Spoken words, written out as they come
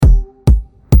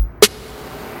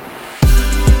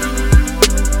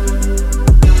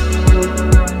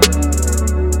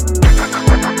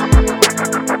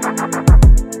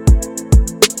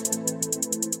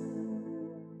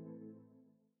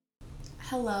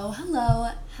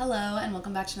Hello, and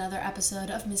welcome back to another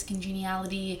episode of Miss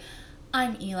Congeniality.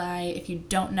 I'm Eli. If you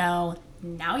don't know,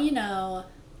 now you know.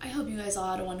 I hope you guys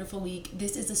all had a wonderful week.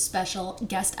 This is a special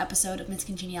guest episode of Miss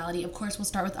Congeniality. Of course, we'll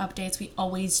start with updates. We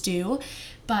always do.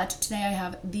 But today I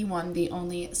have the one, the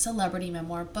only Celebrity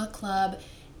Memoir Book Club,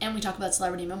 and we talk about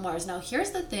Celebrity Memoirs. Now, here's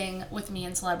the thing with me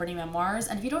and Celebrity Memoirs,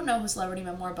 and if you don't know who Celebrity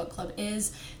Memoir Book Club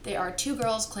is, they are two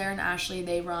girls, Claire and Ashley.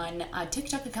 They run a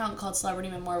TikTok account called Celebrity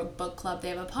Memoir Book Club. They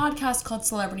have a podcast called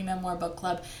Celebrity Memoir Book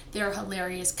Club. They're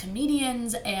hilarious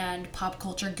comedians and pop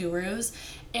culture gurus.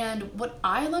 And what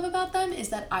I love about them is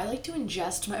that I like to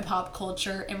ingest my pop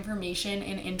culture information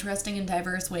in interesting and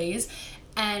diverse ways.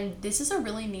 And this is a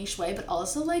really niche way, but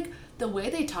also like the way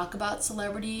they talk about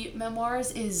celebrity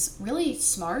memoirs is really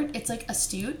smart. It's like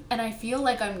astute, and I feel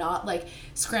like I'm not like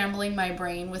scrambling my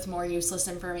brain with more useless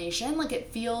information. Like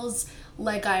it feels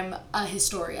like I'm a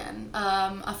historian,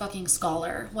 a fucking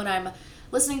scholar when I'm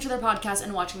listening to their podcast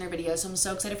and watching their videos. So I'm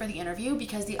so excited for the interview,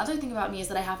 because the other thing about me is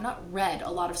that I have not read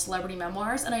a lot of celebrity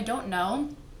memoirs, and I don't know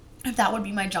if that would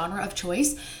be my genre of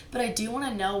choice, but I do want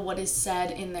to know what is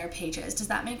said in their pages. Does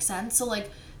that make sense? So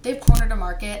like they've cornered a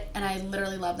market, and I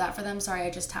literally love that for them. Sorry, I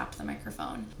just tapped the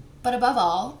microphone. But above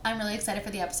all, I'm really excited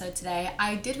for the episode today.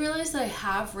 I did realize that I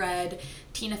have read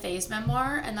Tina Fey's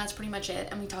memoir, and that's pretty much it.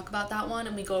 And we talk about that one,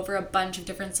 and we go over a bunch of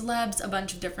different celebs, a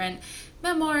bunch of different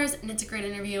memoirs, and it's a great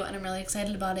interview, and I'm really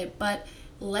excited about it. But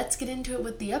let's get into it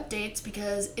with the updates,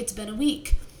 because it's been a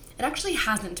week. It actually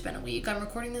hasn't been a week. I'm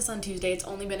recording this on Tuesday. It's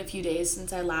only been a few days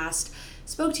since I last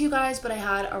spoke to you guys, but I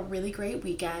had a really great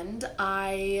weekend.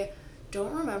 I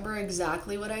don't remember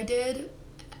exactly what I did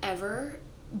ever,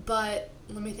 but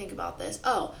let me think about this.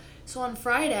 So on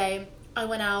Friday, I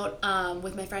went out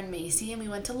with my friend Macy, and we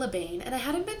went to Lebain, and I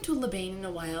hadn't been to Lebain in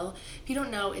a while. If you don't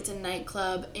know, it's a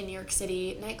nightclub in New York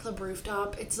City, nightclub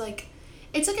rooftop. It's like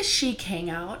a chic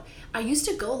hangout. I used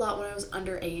to go a lot when I was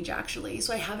underage, actually,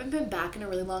 so I haven't been back in a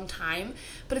really long time,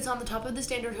 but it's on the top of the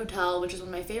Standard Hotel, which is one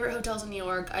of my favorite hotels in New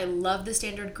York. I love the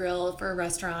Standard Grill for a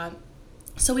restaurant.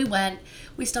 So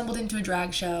we stumbled into a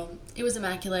drag show. It was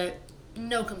immaculate,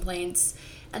 no complaints.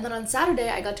 And then on Saturday,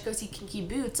 I got to go see Kinky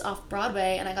Boots off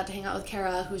Broadway, and I got to hang out with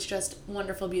Kara, who's just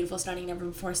wonderful, beautiful, stunning, never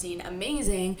before seen,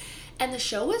 amazing. And the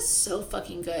show was so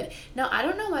fucking good. Now, I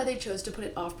don't know why they chose to put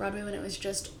it off Broadway when it was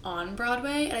just on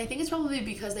Broadway, and I think it's probably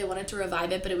because they wanted to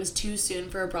revive it, but it was too soon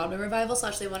for a Broadway revival,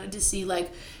 / they wanted to see, like,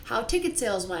 how ticket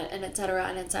sales went, and et cetera,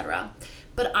 and et cetera.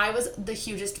 But I was the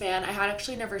hugest fan. I had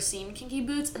actually never seen Kinky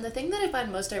Boots, and the thing that I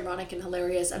find most ironic and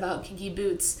hilarious about Kinky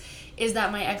Boots is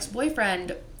that my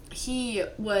ex-boyfriend, he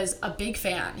was a big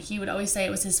fan. He would always say it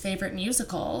was his favorite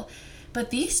musical. But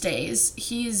these days,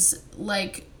 he's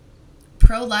like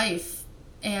pro-life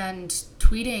and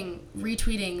tweeting,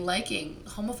 retweeting, liking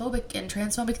homophobic and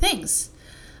transphobic things.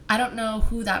 I don't know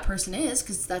who that person is,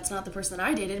 because that's not the person that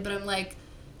I dated, but I'm like,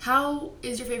 how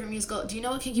is your favorite musical? Do you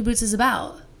know what Kinky Boots is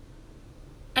about?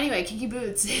 Anyway, Kinky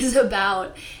Boots is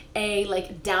about a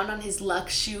like down on his luck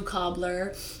shoe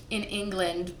cobbler in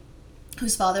England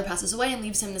whose father passes away and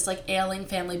leaves him this like ailing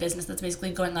family business that's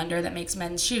basically going under that makes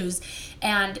men's shoes.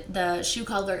 And the shoe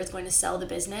cobbler is going to sell the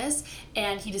business,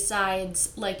 and he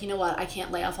decides, like, you know what, I can't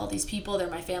lay off all these people. They're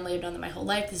my family. I've known them my whole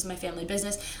life. This is my family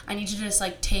business. I need to just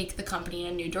like take the company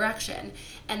in a new direction.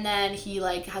 And then he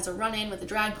like has a run-in with a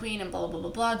drag queen and blah, blah, blah,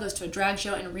 blah, blah, goes to a drag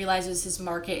show and realizes his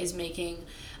market is making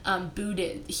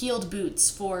heeled boots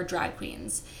for drag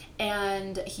queens.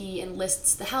 And he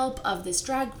enlists the help of this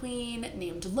drag queen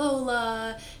named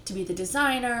Lola to be the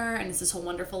designer, and it's this whole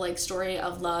wonderful like story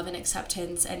of love and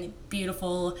acceptance and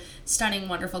beautiful, stunning,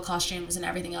 wonderful costumes and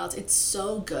everything else. It's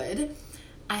so good.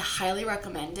 I highly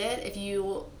recommend it. If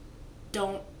you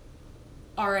don't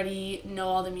already know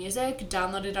all the music,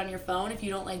 download it on your phone. If you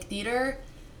don't like theater,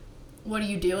 what are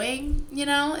you doing? You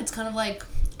know, it's kind of like,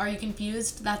 are you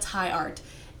confused? That's high art.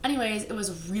 Anyways, it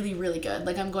was really, really good.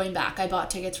 Like, I'm going back. I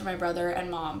bought tickets for my brother and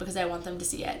mom because I want them to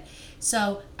see it.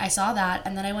 So I saw that,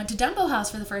 and then I went to Dumbo House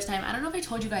for the first time. I don't know if I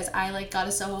told you guys, I like got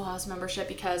a Soho House membership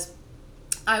because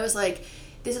I was like,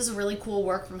 this is a really cool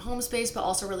work from home space, but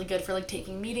also really good for like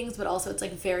taking meetings, but also it's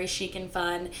like very chic and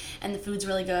fun, and the food's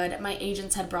really good. My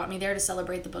agents had brought me there to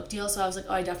celebrate the book deal, so I was like,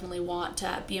 oh, I definitely want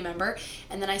to be a member.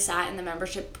 And then I sat in the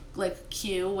membership like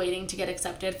queue waiting to get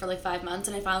accepted for like 5 months,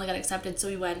 and I finally got accepted. So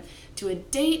we went to a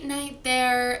date night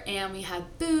there, and we had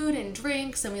food and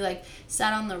drinks, and we like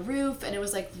sat on the roof, and it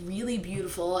was like really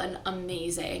beautiful and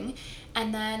amazing.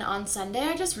 And then on Sunday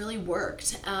I just really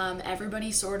worked.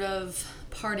 Everybody sort of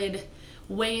parted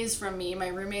ways from me. My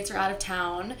roommates are out of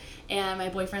town, and my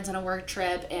boyfriend's on a work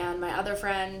trip, and my other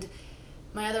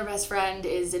best friend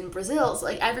is in Brazil. So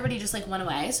like everybody just like went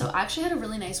away. So I actually had a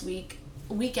really nice week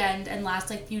weekend and last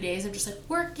like few days of just like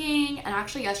working, and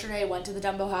actually yesterday I went to the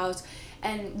Dumbo house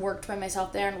and worked by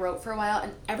myself there and wrote for a while,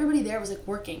 and everybody there was like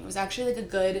working. It was actually like a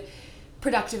good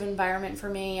productive environment for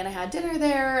me, and I had dinner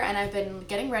there, and I've been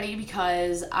getting ready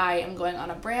because I am going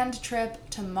on a brand trip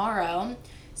tomorrow.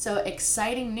 So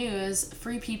exciting news,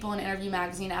 Free People and Interview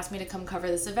Magazine asked me to come cover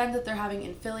this event that they're having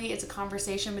in Philly. It's a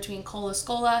conversation between Cola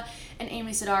Scola and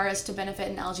Amy Sedaris to benefit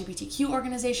an LGBTQ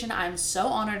organization. I'm so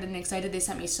honored and excited. They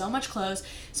sent me so much clothes.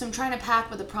 So I'm trying to pack,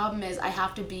 but the problem is I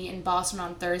have to be in Boston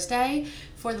on Thursday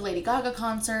for the Lady Gaga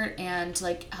concert and to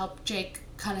like help Jake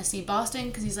kind of see Boston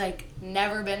because he's like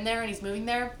never been there and he's moving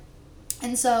there.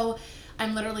 And so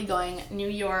I'm literally going New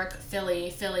York,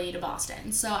 Philly to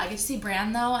Boston. So I get to see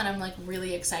Brand though, and I'm like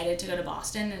really excited to go to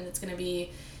Boston, and it's going to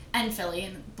be, and Philly,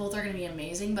 and both are going to be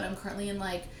amazing, but I'm currently in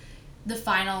like the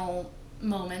final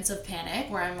moments of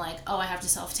panic where I'm like, oh, I have to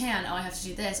self-tan, oh, I have to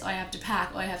do this, oh, I have to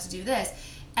pack, oh, I have to do this.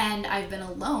 And I've been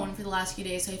alone for the last few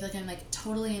days, so I feel like I'm like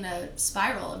totally in a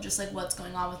spiral of just like what's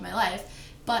going on with my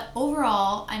life. But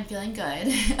overall, I'm feeling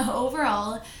good.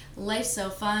 Overall, life's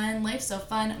so fun.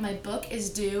 My book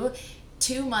is due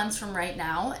 2 months from right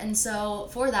now, and so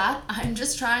for that I'm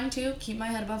just trying to keep my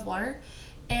head above water,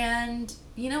 and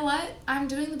you know what, I'm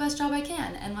doing the best job I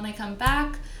can. And when I come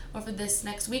back over this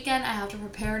next weekend, I have to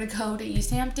prepare to go to East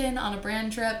Hampton on a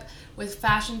brand trip with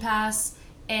Fashion Pass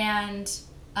and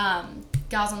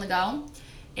Gals on the Go,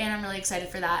 and I'm really excited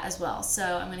for that as well.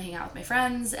 So I'm going to hang out with my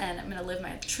friends, and I'm going to live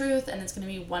my truth, and it's going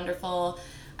to be wonderful.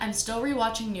 I'm still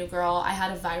rewatching New Girl. I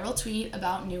had a viral tweet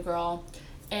about New Girl,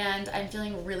 and I'm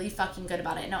feeling really fucking good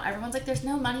about it. Now, everyone's like, there's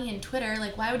no money in Twitter.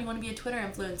 Like, why would you want to be a Twitter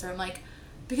influencer? I'm like,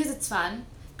 because it's fun.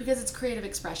 Because it's creative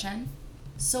expression.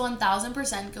 So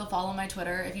 1000% go follow my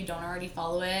Twitter if you don't already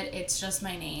follow it. It's just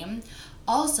my name.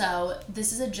 Also,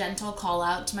 this is a gentle call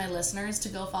out to my listeners to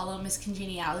go follow Miss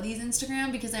Congeniality's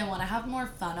Instagram because I want to have more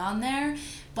fun on there,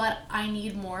 but I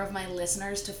need more of my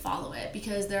listeners to follow it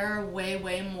because there are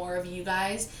way more of you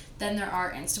guys than there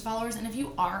are Insta followers. And if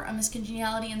you are a Miss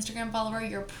Congeniality Instagram follower,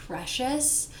 you're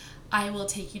precious. I will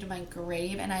take you to my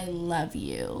grave, and I love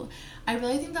you. I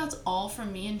really think that's all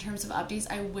from me in terms of updates.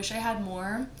 I wish I had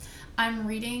more. I'm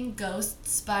reading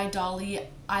Ghosts by Dolly.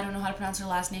 I don't know how to pronounce her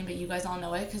last name, but you guys all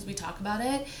know it because we talk about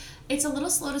it. It's a little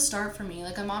slow to start for me.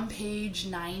 Like, I'm on page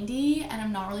 90, and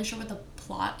I'm not really sure what the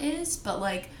plot is, but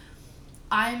like,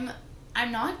 I'm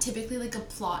not typically like a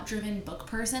plot-driven book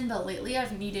person, but lately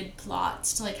I've needed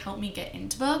plots to like help me get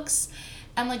into books.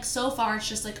 And like, so far it's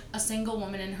just like a single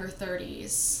woman in her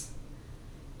 30s,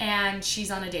 and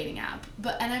she's on a dating app.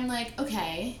 And I'm like,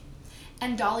 okay.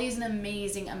 And Dolly is an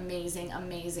amazing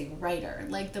writer.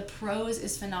 Like, the prose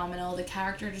is phenomenal. The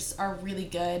characters are really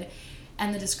good.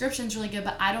 And the description's really good.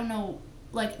 But I don't know,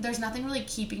 like, there's nothing really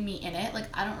keeping me in it. Like,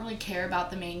 I don't really care about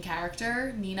the main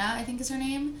character, Nina, I think is her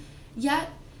name, yet.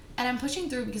 And I'm pushing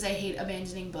through because I hate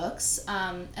abandoning books.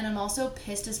 And I'm also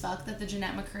pissed as fuck that the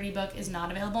Jeanette McCurdy book is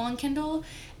not available on Kindle.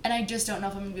 And I just don't know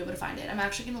if I'm going to be able to find it. I'm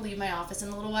actually going to leave my office in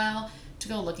a little while to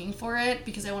go looking for it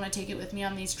because I want to take it with me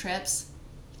on these trips.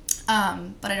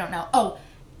 But I don't know. Oh,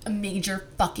 a major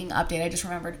fucking update. I just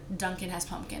remembered. Dunkin' has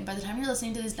pumpkin. By the time you're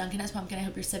listening to this, Dunkin' has pumpkin. I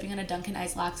hope you're sipping on a Dunkin'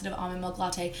 Iced Laxative Almond Milk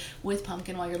Latte with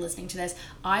pumpkin while you're listening to this.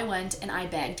 I went and I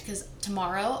begged because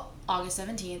tomorrow, August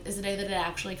 17th, is the day that it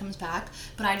actually comes back.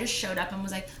 But I just showed up and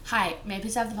was like, hi, may I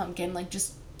please have the pumpkin? Like,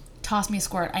 just toss me a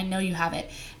squirt. I know you have it.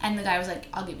 And the guy was like,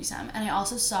 I'll give you some. And I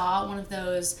also saw one of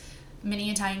those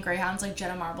mini Italian Greyhounds like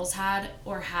Jenna Marbles had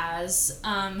or has,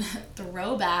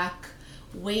 throwback.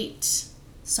 Wait,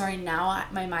 sorry, now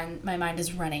my mind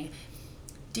is running.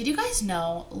 Did you guys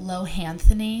know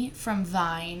Lohanthony from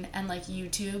Vine and like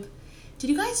YouTube? Did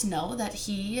you guys know that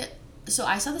so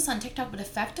I saw this on TikTok, but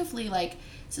effectively, like,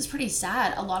 this is pretty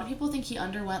sad. A lot of people think he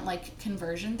underwent like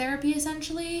conversion therapy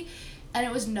essentially, and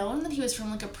it was known that he was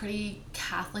from like a pretty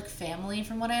Catholic family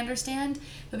from what I understand.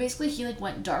 But basically he like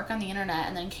went dark on the internet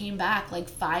and then came back like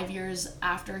 5 years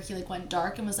after he like went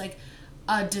dark and was like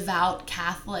a devout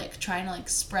Catholic trying to like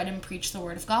spread and preach the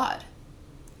word of God.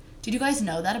 Did you guys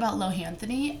know that about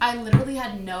Lohanthony? I literally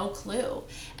had no clue.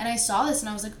 And I saw this and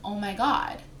I was like, oh my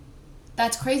God,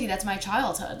 that's crazy. That's my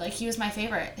childhood. Like, he was my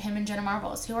favorite, him and Jenna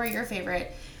Marbles. Who are your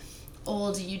favorite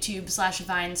old YouTube /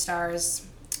 Vine stars?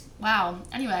 Wow.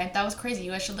 Anyway, that was crazy.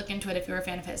 You guys should look into it if you're a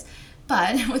fan of his.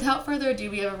 But without further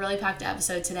ado, we have a really packed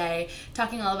episode today,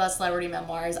 talking all about celebrity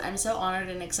memoirs. I'm so honored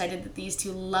and excited that these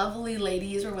two lovely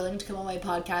ladies were willing to come on my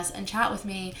podcast and chat with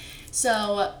me.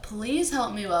 So please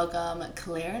help me welcome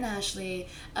Claire and Ashley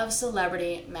of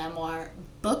Celebrity Memoir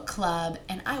Book Club,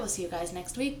 and I will see you guys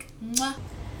next week. Mwah.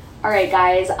 All right,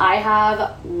 guys, I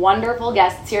have wonderful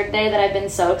guests here today that I've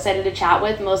been so excited to chat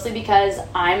with, mostly because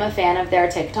I'm a fan of their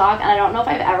TikTok, and I don't know if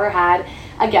I've ever had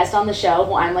a guest on the show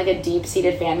who I'm like a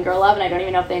deep-seated fangirl of, and I don't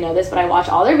even know if they know this, but I watch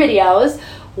all their videos.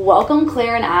 Welcome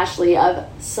Claire and Ashley of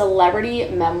Celebrity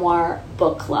Memoir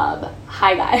Book Club.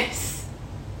 Hi, guys.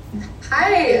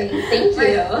 Hi. Thank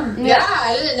you. Yeah,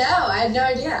 I didn't know. I had no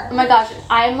idea. Oh my gosh,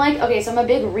 I'm like, okay, so I'm a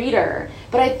big reader,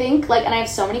 but I think like, and I have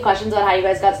so many questions about how you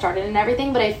guys got started and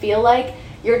everything, but I feel like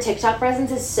your TikTok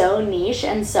presence is so niche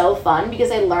and so fun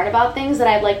because I learn about things that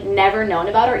I've like never known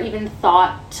about or even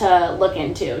thought to look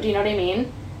into. Do you know what I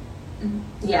mean?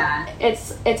 Yeah.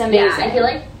 It's amazing. Yeah, I feel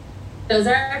like those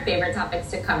are our favorite topics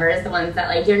to cover, is the ones that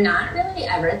like you're not really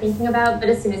ever thinking about, but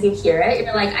as soon as you hear it,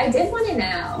 you're like, I did want to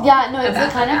know. Yeah, no, it's the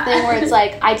kind of thing where it's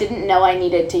like, I didn't know I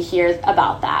needed to hear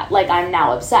about that. Like, I'm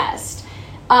now obsessed.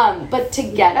 But to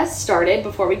get us started,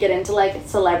 before we get into like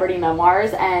celebrity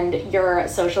memoirs and your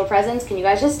social presence, can you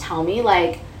guys just tell me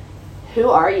like, who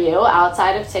are you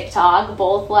outside of TikTok?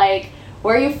 Both like,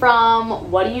 where are you from?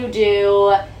 What do you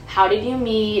do? How did you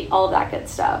meet? All of that good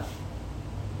stuff.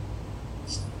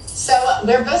 So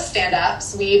we're both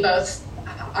stand-ups.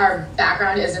 Our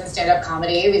background is in stand-up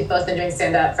comedy. We've both been doing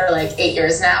stand-up for like 8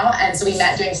 years now. And so we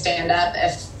met doing stand-up.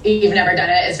 If you've never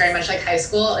done it, it's very much like high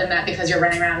school in that because you're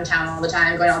running around town all the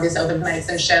time, going to all these open mics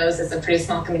and shows. It's a pretty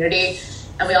small community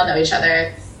and we all know each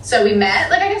other. So we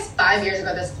met like, I guess 5 years ago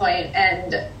at this point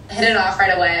and hit it off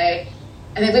right away.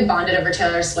 I think we bonded over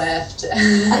Taylor Swift.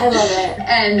 I love it.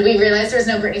 And we realized there's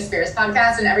no Britney Spears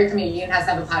podcast, and every comedian has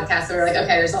to have a podcast. So we were like,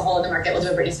 okay, there's a hole in the market. We'll do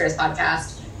a Britney Spears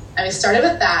podcast. And we started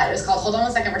with that. It was called Hold On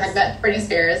 1 Second. We're talking about Britney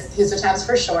Spears, who's the tabs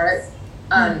for short.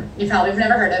 You probably have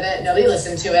never heard of it. Nobody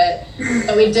listened to it.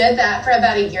 But we did that for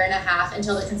about 1.5 years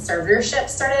until the conservatorship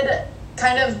started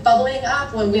kind of bubbling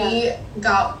up. When we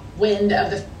got wind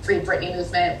of the Free Britney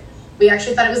movement, we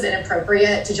actually thought it was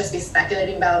inappropriate to just be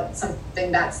speculating about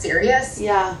something that serious.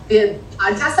 Yeah. The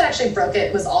podcast that actually broke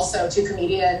it was also 2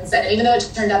 comedians. And even though it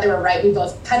turned out they were right, we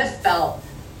both kind of felt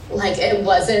like it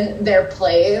wasn't their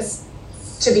place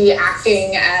to be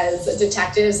acting as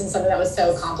detectives in something that was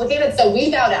so complicated. So we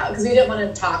bowed out because we didn't want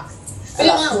to talk. We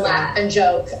didn't want to laugh and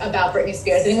joke about Britney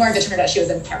Spears anymore if it turned out she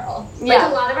was in peril. Yeah.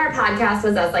 Like a lot of our podcast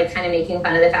was us like kind of making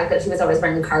fun of the fact that she was always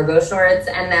wearing cargo shorts,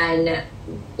 and then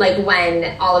like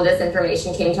when all of this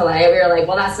information came to light, we were like,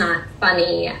 well, that's not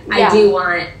funny. Yeah.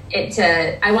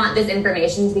 I want this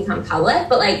information to become public,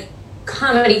 but like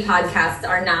comedy podcasts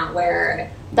are not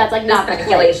where that's like not the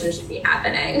speculation should be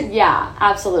happening. Yeah,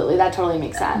 absolutely. That totally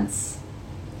makes sense.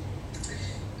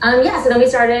 So then we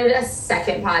started a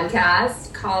second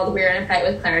podcast called We're in a Fight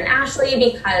with Claire and Ashley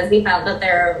because we felt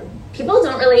that people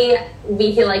don't really,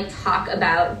 we feel like, talk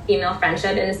about female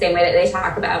friendship in the same way that they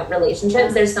talk about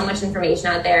relationships. There's so much information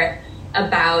out there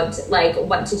about like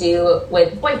what to do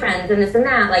with boyfriends and this and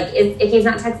that. Like if he's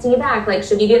not texting you back, like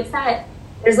should you be upset?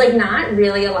 There's like not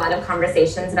really a lot of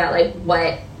conversations about like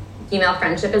what female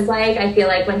friendship is like. I feel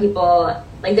like when people,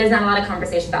 like there's not a lot of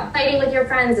conversation about fighting with your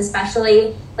friends,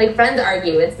 especially like friends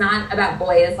argue. It's not about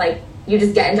boys, like you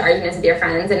just get into arguments with your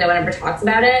friends and no one ever talks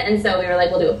about it. And so we were like,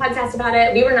 we'll do a podcast about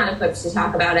it. We were not equipped to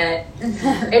talk about it.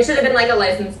 It should have been like a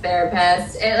licensed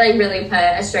therapist. It like really put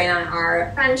a strain on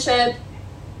our friendship.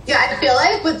 Yeah, I feel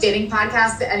like with dating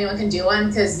podcasts that anyone can do one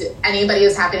because anybody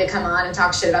is happy to come on and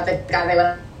talk shit about the guy they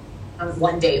went on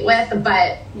one date with,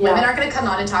 but women aren't going to come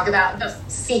on and talk about the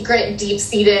secret,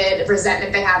 deep-seated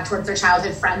resentment they have towards their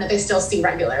childhood friend that they still see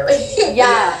regularly.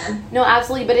 Yeah, no,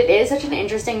 absolutely, but it is such an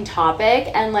interesting topic,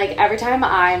 and like every time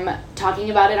I'm talking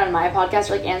about it on my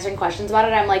podcast or like answering questions about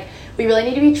it, I'm like, we really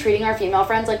need to be treating our female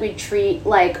friends like we treat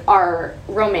like our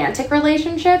romantic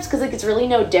relationships, because like it's really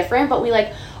no different, but we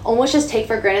like almost just take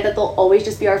for granted that they'll always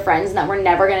just be our friends and that we're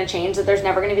never going to change, that there's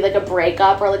never going to be like a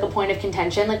breakup or like a point of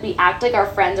contention. Like we act like our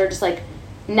friends are just like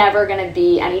never going to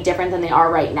be any different than they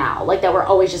are right now, like that we're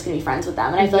always just going to be friends with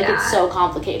them, and I feel like it's so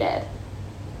complicated.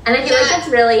 And I feel like it's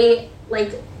really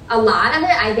like a lot of it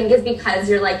I think is because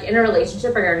you're like in a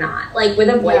relationship or you're not, like with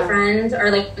a boyfriend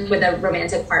or like with a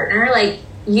romantic partner, like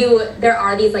there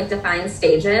are these like defined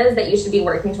stages that you should be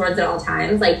working towards at all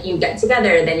times. Like you get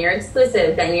together, then you're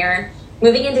exclusive, then you're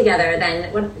moving in together,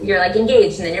 then you're like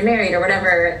engaged, and then you're married or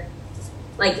whatever.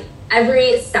 Like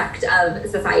every sect of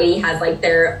society has like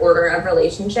their order of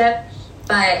relationship,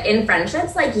 but in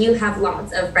friendships, like you have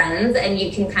lots of friends and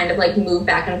you can kind of like move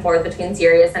back and forth between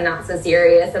serious and not so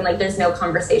serious, and like there's no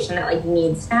conversation that like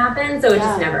needs to happen, so it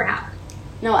just never happens.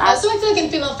 No, also I feel like in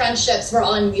female friendships, we're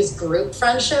all in these group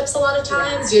friendships a lot of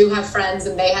times. You have friends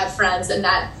and they have friends, and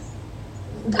that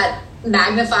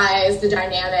magnifies the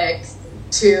dynamic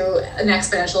to an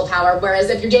exponential power. Whereas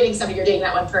if you're dating somebody, you're dating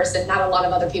that one person. Not a lot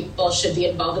of other people should be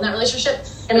involved in that relationship.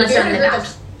 Unless you're in a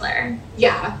bachelor.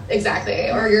 Yeah, exactly.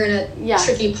 Or you're in a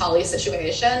tricky poly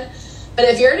situation. But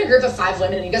if you're in a group of 5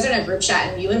 women and you guys are in a group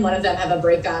chat and you and one of them have a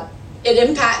breakup, it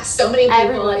impacts so many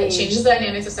people and it changes the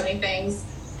dynamics of so many things.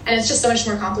 And it's just so much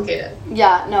more complicated.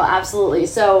 Yeah, no, absolutely.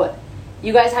 So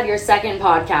you guys had your second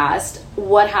podcast.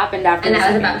 What happened after that? And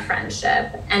that was about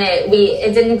friendship. And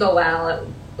it didn't go well.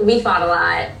 We fought a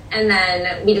lot. And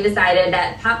then we decided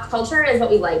that pop culture is what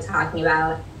we like talking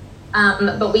about.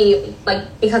 But we,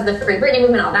 because the Free Britney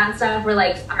movement, all that stuff, we're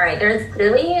like, all right, there's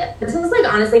clearly, this was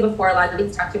honestly before a lot of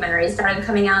these documentaries started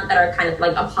coming out that are kind of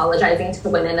apologizing to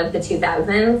women of the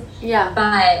 2000s. Yeah.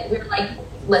 But we were like,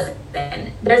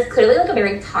 listen, there's clearly a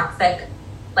very toxic,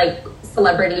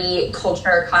 celebrity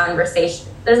culture conversation.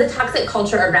 There's a toxic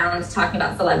culture around talking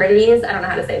about celebrities. I don't know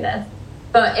how to say this.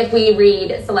 But if we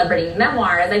read celebrity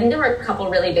memoirs, I think there were a couple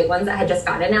really big ones that had just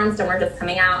gotten announced and were just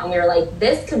coming out. And we were like,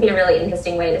 this could be a really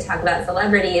interesting way to talk about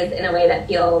celebrities in a way that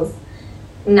feels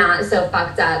not so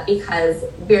fucked up, because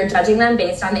we're judging them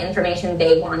based on the information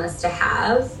they want us to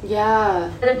have.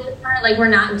 Yeah. And we're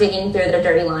not digging through their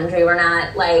dirty laundry. We're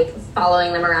not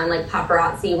following them around like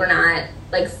paparazzi. We're not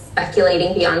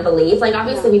speculating beyond belief.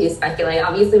 Obviously we do speculate.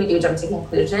 Obviously we do jump to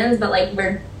conclusions, but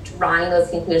we're drawing those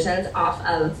conclusions off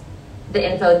of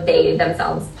the info they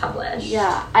themselves publish.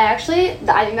 Yeah, I think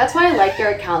that's why I like your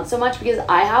account so much, because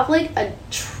I have a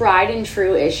tried and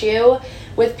true issue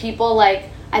with people. I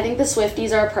think the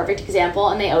Swifties are a perfect example,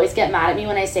 and they always get mad at me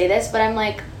when I say this, but I'm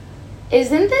like,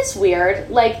 isn't this weird?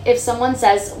 If someone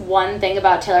says one thing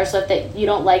about Taylor Swift that you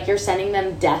don't like, you're sending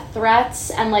them death threats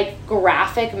and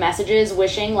graphic messages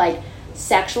wishing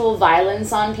sexual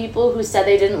violence on people who said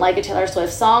they didn't like a Taylor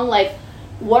Swift song.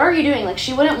 What are you doing?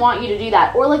 She wouldn't want you to do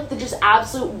that. Or the just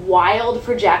absolute wild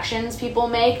projections people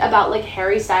make about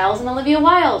Harry Styles and Olivia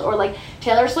Wilde, or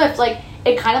Taylor Swift.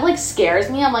 It kind of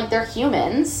scares me. I'm like, they're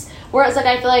humans. Whereas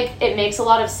I feel it makes a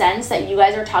lot of sense that you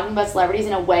guys are talking about celebrities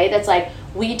in a way that's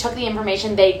we took the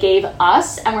information they gave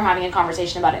us and we're having a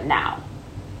conversation about it now.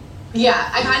 Yeah,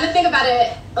 I kind of think about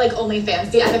it like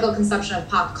OnlyFans, the ethical consumption of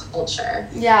pop culture.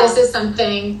 Yeah. This is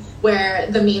something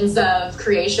where the means of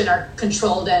creation are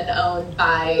controlled and owned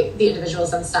by the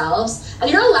individuals themselves. And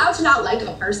you're allowed to not like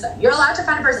a person. You're allowed to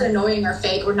find a person annoying or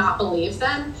fake or not believe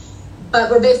them. But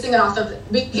we're basing it off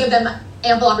of, we give them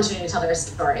ample opportunity to tell their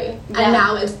story. Yeah. And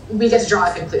now we get to draw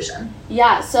a conclusion.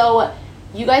 Yeah, so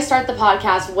you guys start the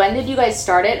podcast. When did you guys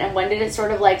start it? And when did it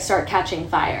sort of start catching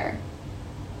fire?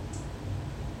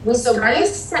 We started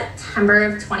September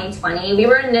of 2020. We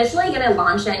were initially going to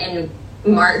launch it in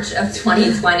March of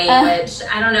 2020, which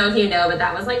I don't know if you know, but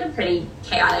that was a pretty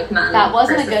chaotic month. That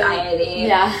wasn't for society.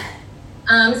 Yeah.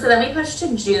 So then we pushed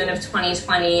to June of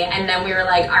 2020, and then we were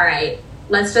like, all right,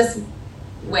 let's just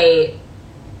wait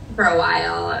for a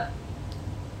while.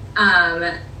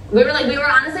 We were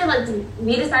honestly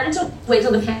we decided to wait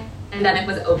till the pandemic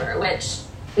was over, which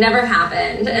never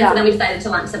happened. And so then we decided to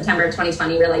launch September of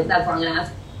 2020. We were like, that's long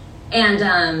enough. And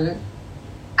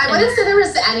I wouldn't say there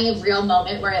was any real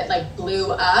moment where it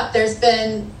blew up.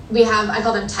 I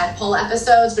call them tentpole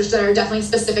episodes, which are definitely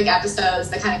specific episodes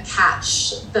that kind of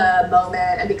catch the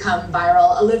moment and become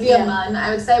viral. Olivia Munn,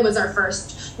 I would say, was our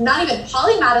first, not even,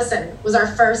 Holly Madison was our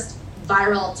first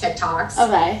viral TikToks.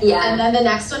 Okay. Yeah. And then the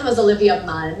next one was Olivia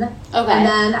Munn. Okay. And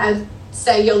then I'd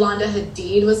say Yolanda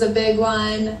Hadid was a big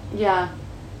one. Yeah.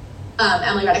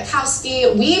 Emily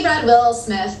Ratajkowski. We read Will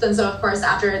Smith, and so of course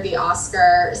after the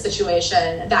Oscar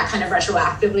situation, that kind of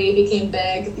retroactively became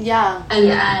big. Yeah. And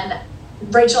then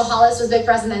Rachel Hollis was big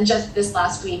for us, and then just this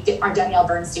last week, our Danielle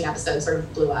Bernstein episode sort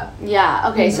of blew up.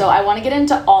 Yeah. Okay. So I want to get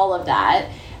into all of that,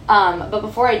 but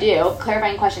before I do,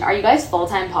 clarifying question: are you guys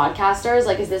full-time podcasters?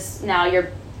 Is this now your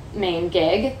main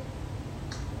gig?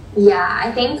 Yeah,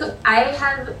 I think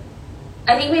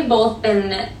we've both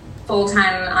been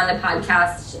full-time on the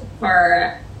podcast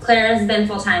Claire's been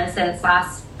full-time since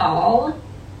last fall,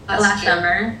 last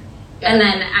summer. Yeah. And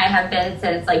then I have been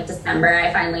since December.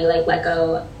 I finally let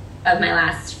go of my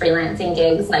last freelancing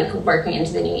gigs, working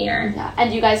into the new year. Yeah.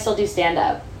 And you guys still do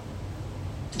stand-up?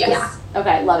 Yes. Yeah.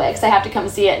 Okay, love it, because I have to come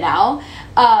see it now.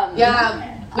 We do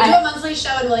a monthly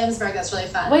show in Williamsburg that's really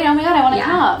fun. Wait, oh my god, I want to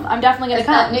come. I'm definitely going to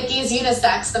come. At Nikki's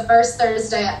Unisex, the first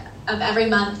Thursday of every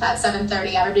month at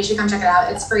 7:30. Everybody should come check it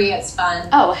out. It's free. It's fun.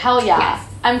 Oh, hell yeah. Yes.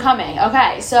 I'm coming.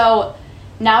 Okay, so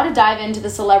now to dive into the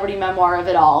celebrity memoir of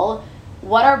it all,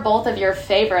 what are both of your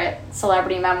favorite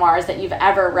celebrity memoirs that you've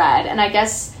ever read? And I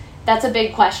guess that's a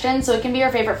big question, so it can be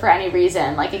your favorite for any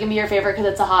reason. It can be your favorite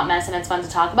because it's a hot mess and it's fun to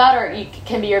talk about, or it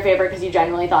can be your favorite because you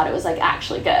genuinely thought it was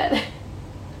actually good.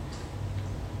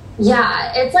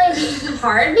 Yeah, it's like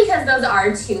hard because those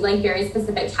are two like very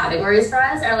specific categories for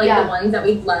us, are like the ones that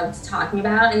we loved talking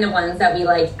about and the ones that we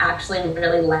like actually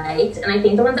really liked. And I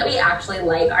think the ones that we actually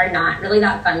like are not really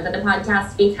that fun for the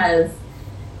podcast because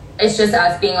it's just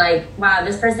us being like, wow,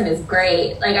 this person is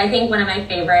great. Like, I think one of my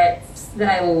favorites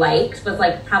that I liked was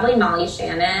like probably Molly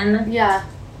Shannon. Yeah.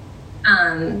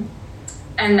 And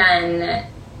then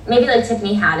maybe like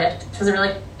Tiffany Haddish, which was a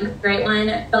really great one.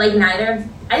 But like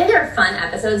I think they're fun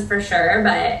episodes for sure,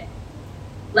 but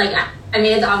like, I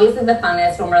mean, it's obviously the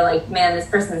funnest when we're like, man, this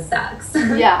person sucks.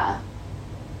 Yeah.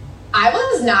 I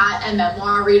was not a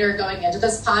memoir reader going into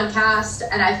this podcast,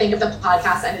 and I think if the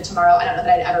podcast ended tomorrow, I don't know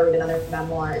that I'd ever read another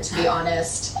memoir, to be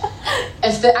honest.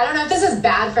 I don't know if this is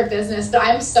bad for business, but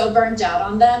I'm so burnt out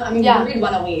on them. I mean, you read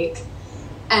one a week,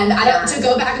 and I don't to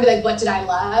go back and be like, what did I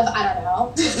love? I don't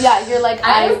know. Yeah, you're like,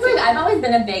 I've always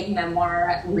been a big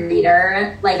memoir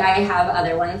reader. Like, I have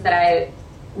other ones that I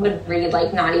would read,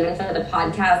 like, not even for the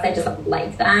podcast. I just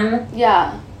like them.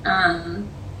 Yeah.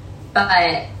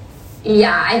 But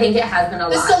yeah, I think it has been a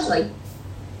lot. Like,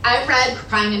 I read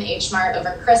Crying in H Mart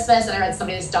over Christmas, and I read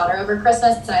Somebody's Daughter over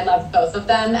Christmas, and I loved both of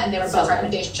them, and they were both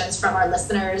recommendations from our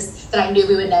listeners that I knew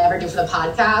we would never do for the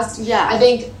podcast. Yeah. I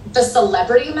think the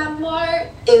celebrity memoir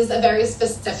is a very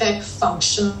specific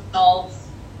functional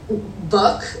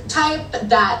book type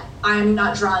that I'm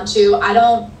not drawn to. I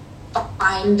don't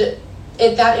find it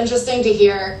that interesting to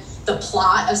hear the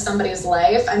plot of somebody's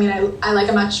life. I mean, I like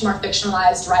a much more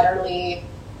fictionalized, writerly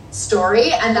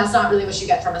story, and that's not really what you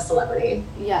get from a celebrity.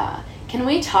 Yeah. Can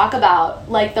we talk about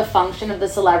like the function of the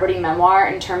celebrity memoir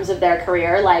in terms of their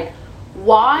career? Like,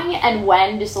 why and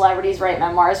when do celebrities write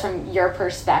memoirs from your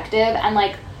perspective? And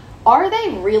like, are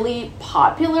they really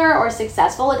popular or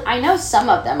successful? Like, I know some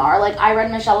of them are. Like, I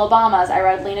read Michelle Obama's, I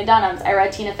read Lena Dunham's, I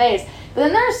read Tina Fey's. But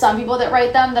then there are some people that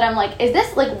write them that I'm like, is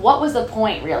this, like, what was the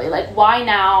point, really? Like, why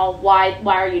now? Why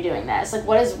are you doing this? Like,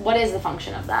 what is the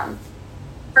function of them?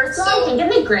 First of all, I think in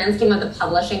the grand scheme of the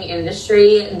publishing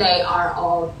industry, they are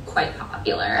all quite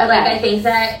popular. Okay. Like, I think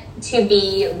that to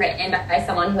be written by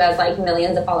someone who has, like,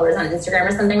 millions of followers on Instagram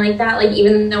or something like that, like,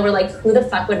 even though we're like, who the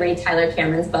fuck would read Tyler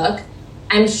Cameron's book?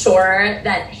 I'm sure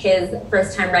that his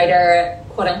first-time writer,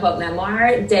 quote-unquote,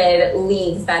 memoir did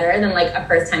leagues better than, like, a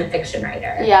first-time fiction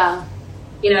writer. Yeah.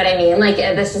 You know what I mean? Like,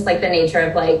 that's just, like, the nature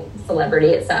of, like, celebrity.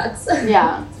 It sucks.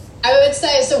 Yeah. I would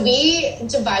say, so we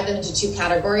divide them into two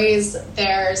categories.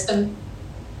 There's the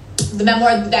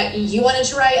memoir that you wanted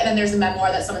to write, and then there's the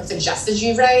memoir that someone suggested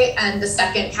you write. And the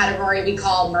second category we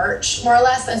call merch, more or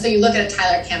less. And so you look at a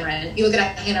Tyler Cameron, you look at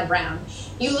a Hannah Brown,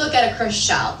 you look at a Chris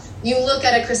Schell, you look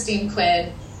at a Christine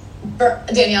Quinn,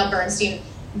 Danielle Bernstein.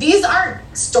 These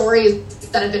aren't stories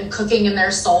that have been cooking in their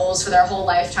souls for their whole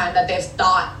lifetime that they've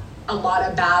thought a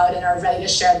lot about and are ready to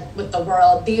share with the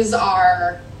world. These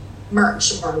are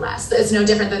merch, more or less. It's no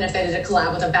different than if they did a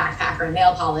collab with a backpack or a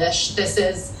nail polish. This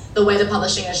is the way the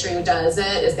publishing industry does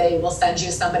it, is they will send you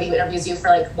somebody who interviews you for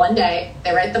like one day,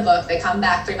 they write the book, they come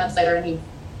back 3 months later and you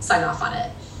sign off on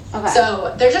it. Okay.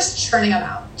 So they're just churning them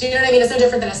out. Do you know what I mean? It's no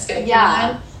different than a skinny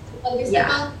line.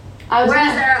 Yeah.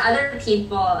 Whereas there are other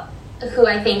people who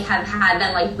I think have had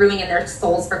them like brewing in their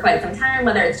souls for quite some time,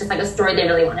 whether it's just like a story they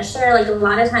really want to share. Like a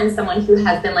lot of times someone who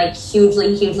has been like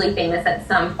hugely famous at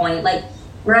some point, like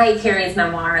Mariah Carey's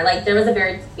memoir, like there was a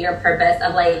very clear purpose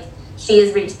of like she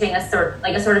is reaching a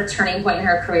sort of turning point in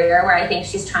her career where I think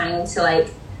she's trying to like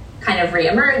kind of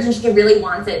reemerge, and she really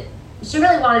wanted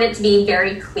it to be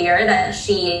very clear that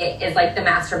she is like the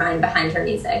mastermind behind her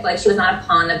music. Like she was not a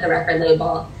pawn of the record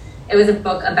label. It was a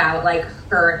book about like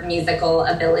her musical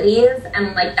abilities,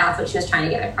 and like that's what she was trying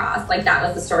to get across. Like that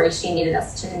was the story she needed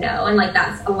us to know, and like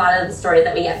that's a lot of the stories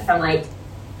that we get from like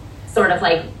sort of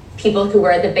like people who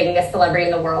were the biggest celebrity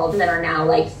in the world that are now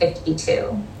like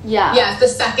 52. Yeah,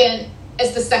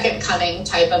 it's the second coming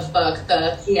type of book,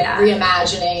 the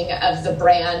reimagining of the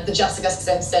brand, the Jessica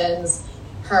Simpsons,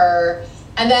 her.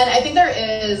 And then I think there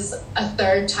is a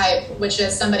third type, which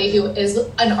is somebody who is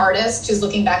an artist who's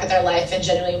looking back at their life and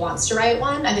genuinely wants to write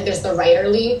one. I think there's the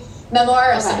writerly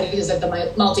memoir of somebody who's like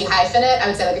the multi-hyphenate. I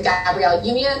would say like a Gabrielle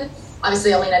Union,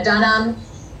 obviously Lena Dunham.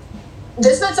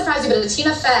 This might surprise you, but a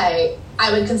Tina Fey,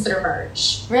 I would consider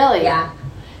merch. Really? Yeah.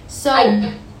 So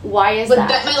why is that? Would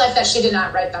bet my life that she did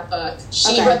not write that book.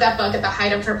 She wrote that book at the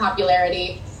height of her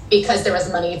popularity because there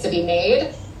was money to be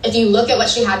made. If you look at what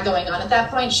she had going on at that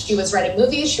point, she was writing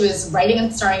movies, she was writing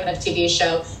and starring in a TV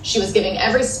show, she was giving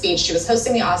every speech, she was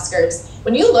hosting the Oscars.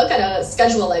 When you look at a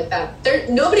schedule like that,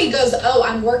 nobody goes, oh,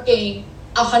 I'm working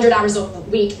 100 hours a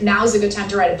week, now's a good time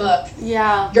to write a book.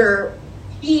 Yeah. Your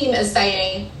team is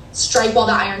saying, strike while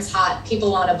the iron's hot,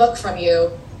 people want a book from you,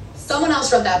 someone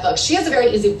else wrote that book. She has a very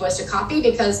easy voice to copy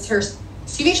because her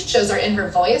TV shows are in her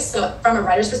voice. So from a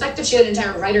writer's perspective, she had an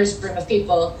entire writer's room of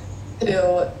people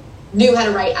who knew how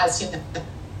to write as Tina Fey.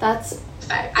 That's...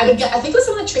 I think it was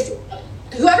someone like Tracy.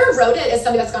 Whoever wrote it is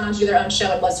somebody that's gone on to do their own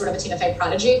show and was sort of a Tina Fey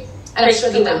prodigy. And I'm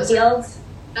sure that was her.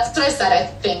 That's what I said. I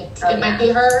think it might be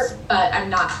her, but I'm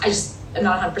not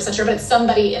 100% sure, but it's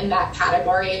somebody in that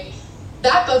category.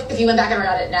 That book, if you went back and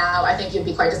read it now, I think you'd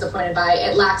be quite disappointed by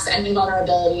it. It lacks any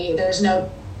vulnerability. There's no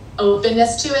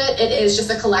openness to it. It is just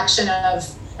a collection of,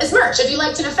 it's merch. If you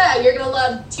like Tina Fey, you're going to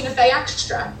love Tina Fey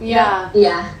Extra. Yeah.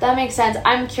 Yeah. That makes sense.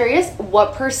 I'm curious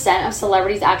what % of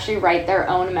celebrities actually write their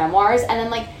own memoirs, and then,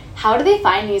 like, how do they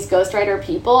find these ghostwriter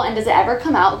people, and does it ever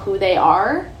come out who they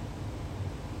are?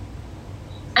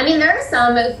 I mean, there are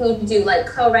some who do, like,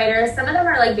 co-writers. Some of them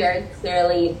are, like, very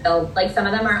clearly built. Like, some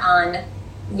of them are on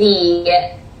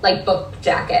the, like, book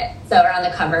jacket, so or on the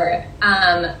cover.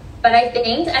 But I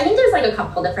think there's, like, a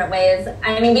couple different ways.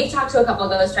 I mean, we've talked to a couple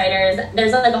of ghostwriters.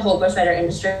 There's, like, a whole ghostwriter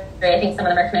industry. I think some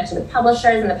of them are connected with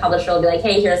publishers, and the publisher will be like,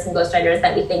 hey, here are some ghostwriters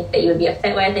that we think that you would be a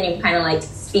fit with, and you kind of, like,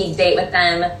 speed date with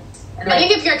them. I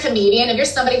think if you're a comedian, if you're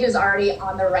somebody who's already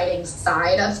on the writing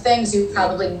side of things, you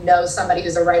probably know somebody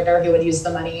who's a writer who would use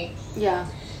the money. Yeah.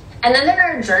 And then there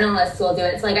are journalists who will do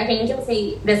it. So, like, I think you'll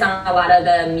see this on a lot of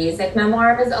the music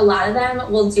memoirs. A lot of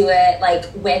them will do it, like,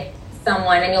 with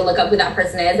someone, and you'll look up who that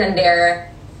person is, and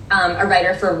they're a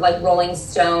writer for, like, Rolling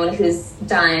Stone who's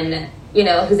done, you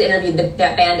know, who's interviewed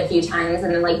that band a few times,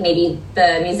 and then, like, maybe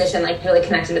the musician, like, really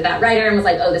connected with that writer and was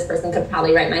like, oh, this person could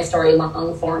probably write my story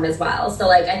long form as well. So,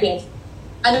 like, I think...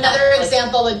 Another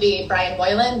example would be Brian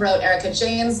Boylan wrote Erica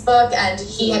Jane's book, and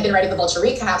he had been writing the Vulture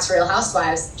recaps for Real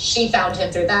Housewives. She found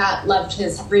him through that, loved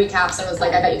his recaps, and was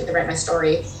like, I bet you could write my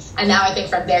story. And now I think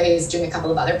from there he's doing a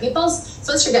couple of other people's.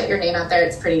 So once you get your name out there,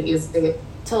 it's pretty easy.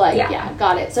 To, like, yeah,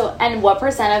 got it. So, and what %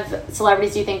 of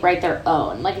celebrities do you think write their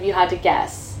own? Like, if you had to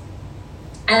guess.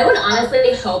 I would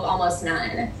honestly hope almost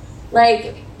none.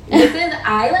 Like...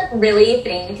 I, like, really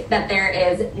think that there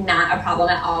is not a problem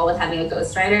at all with having a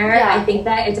ghostwriter. Yeah. I think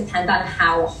that it depends on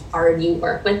how hard you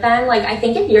work with them. Like, I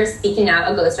think if you're seeking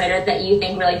out a ghostwriter that you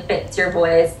think really fits your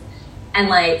voice and,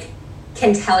 like,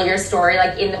 can tell your story,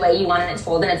 like, in the way you want it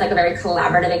told, and it's, like, a very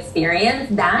collaborative experience,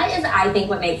 that is, I think,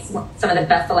 what makes some of the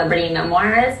best celebrity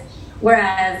memoirs.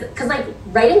 Whereas, because, like,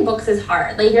 writing books is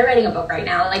hard. Like, you're writing a book right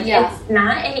now. Like, It's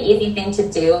not an easy thing to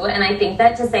do. And I think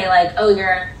that to say, like, oh,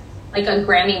 you're... like a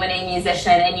Grammy-winning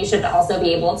musician, and you should also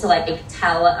be able to, like,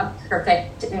 tell a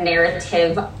perfect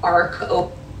narrative arc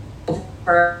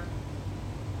over.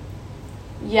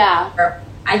 Yeah.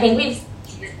 I think we've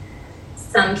seen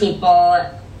some people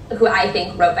who I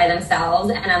think wrote by themselves,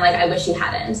 and I'm like, I wish you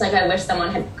hadn't. Like, I wish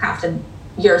someone had crafted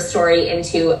your story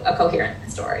into a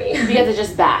coherent story. Because it's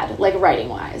just bad, like,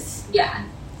 writing-wise. Yeah.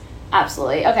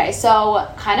 Absolutely. Okay, so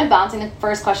kind of bouncing the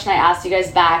first question I asked you guys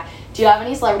back, do you have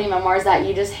any celebrity memoirs that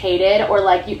you just hated, or,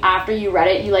 like, you after you read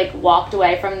it, you, like, walked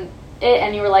away from it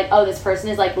and you were like, oh, this person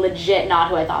is, like, legit not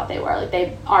who I thought they were. Like,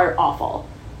 they are awful.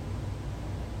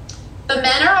 The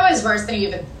men are always worse than you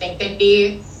even think they'd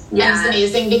be. Yeah. And it's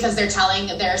amazing because they're telling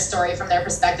their story from their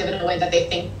perspective in a way that they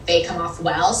think they come off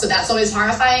well. So that's always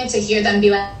horrifying to hear them be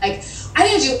like, I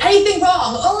didn't do anything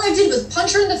wrong. All I did was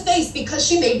punch her in the face because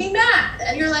she made me mad.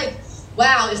 And you're like,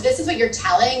 wow, if this is what you're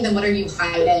telling, then what are you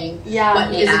hiding? Yeah.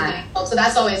 What isn't? So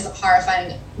that's always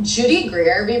horrifying. Judy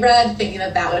Greer, we read, thinking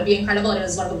that would be incredible, and it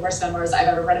was one of the worst memoirs I've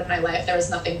ever read in my life. There was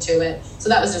nothing to it. So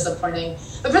that was disappointing.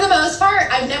 But for the most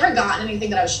part, I've never gotten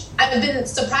anything that I've been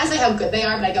surprised by how good they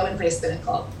are, but I go in pretty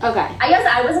cynical. Okay. I guess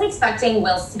I wasn't expecting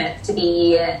Will Smith to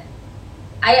be...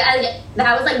 I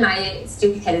that was, like, my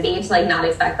stupidity to, like, not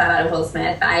expect that out of Will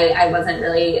Smith. I wasn't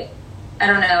really... I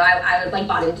don't know. I was, like,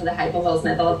 bought into the hype of Will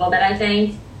Smith a little bit, I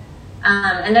think.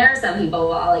 And there are some people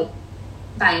who I'll, like,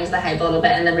 buy into the hype a little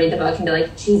bit and then read the book and be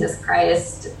like, Jesus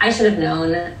Christ, I should have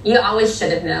known. You always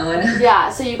should have known. Yeah,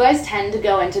 so you guys tend to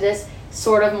go into this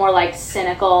sort of more, like,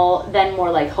 cynical than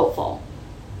more, like, hopeful.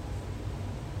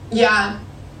 Yeah.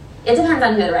 It depends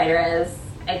on who the writer is,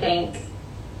 I think.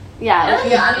 Yeah.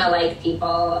 I don't know, like,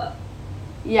 people...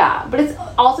 Yeah, but it's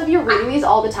also, if you're reading these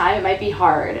all the time, it might be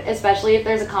hard, especially if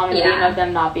there's a common theme of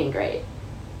them not being great.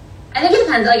 I think it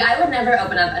depends. Like, I would never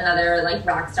open up another, like,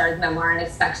 rock star's memoir and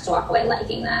expect to walk away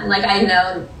liking them. Like, I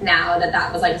know now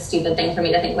that was, like, a stupid thing for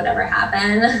me to think would ever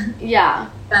happen. Yeah.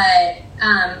 But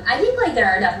I think, like, there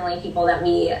are definitely people that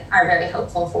we are very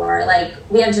hopeful for. Like,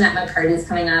 we have Jeanette McCurdy's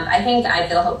coming up. I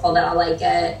feel hopeful that I'll like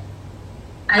it.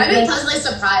 I've been pleasantly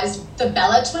surprised. The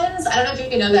Bella Twins, I don't know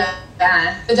if you know that.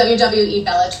 Yeah. The WWE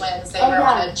Bella Twins, they were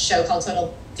on a show called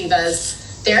Total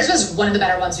Divas. Theirs was one of the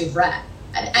better ones we've read.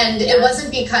 And it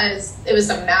wasn't because it was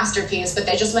a masterpiece, but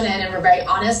they just went in and were very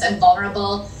honest and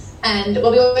vulnerable. And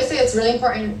what we always say, it's really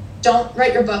important, don't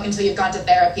write your book until you've gone to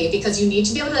therapy, because you need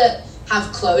to be able to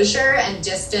have closure and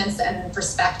distance and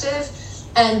perspective.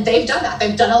 And they've done that.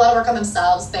 They've done a lot of work on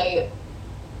themselves. They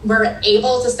were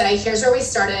able to say, here's where we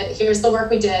started, here's the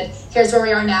work we did, here's where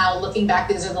we are now. Looking back,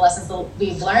 these are the lessons that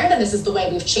we've learned, and this is the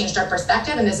way we've changed our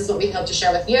perspective, and this is what we hope to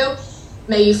share with you.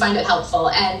 May you find it helpful.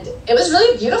 And it was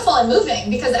really beautiful and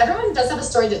moving, because everyone does have a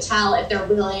story to tell if they're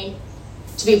willing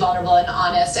to be vulnerable and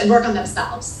honest and work on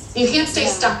themselves. You can't stay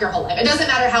stuck your whole life. It doesn't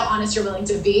matter how honest you're willing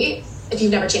to be if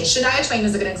you've never changed. Shania Twain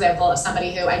is a good example of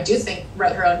somebody who I do think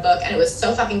wrote her own book, and it was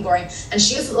so fucking boring. And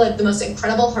she has like the most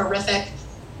incredible, horrific,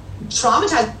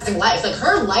 traumatizing life. Like,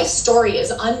 her life story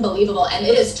is unbelievable, and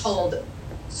it is told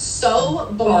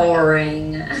so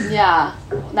boring. Yeah,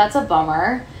 that's a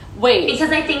bummer. Wait,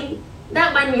 because I think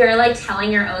that when you're like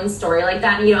telling your own story like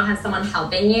that and you don't have someone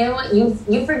helping you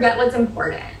forget what's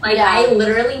important. Like, I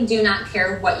literally do not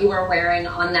care what you were wearing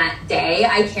on that day.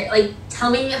 I care, like, tell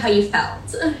me how you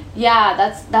felt.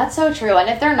 Yeah, that's so true. And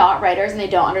if they're not writers and they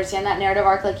don't understand that narrative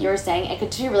arc, like you were saying, it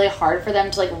could be really hard for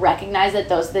them to like recognize that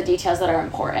those are the details that are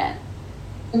important.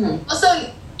 Mm-hmm.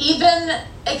 Also, even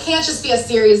it can't just be a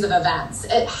series of events.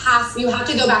 You have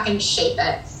to go back and shape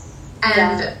it.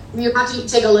 And you have to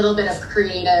take a little bit of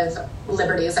creative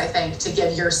liberties, I think, to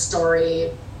give your story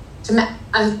to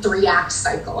a 3-act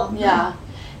cycle. Yeah.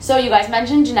 So you guys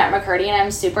mentioned Jeanette McCurdy, and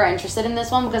I'm super interested in this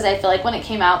one because I feel like when it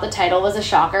came out, the title was a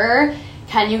shocker.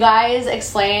 Can you guys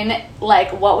explain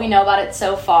like what we know about it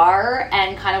so far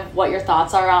and kind of what your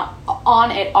thoughts are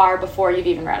on it are before you've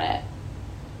even read it?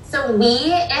 So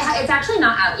it's actually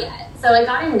not out yet. So it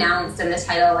got announced and the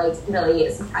title like really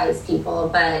surprised people,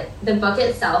 but the book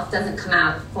itself doesn't come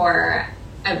out for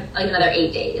like another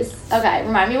 8 days. Okay,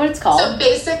 remind me what it's called.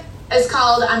 So it's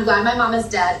called I'm Glad My Mom Is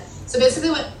Dead. So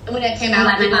basically when it came out,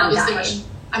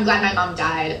 I'm glad my mom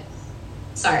died.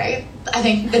 Sorry, I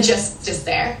think the gist is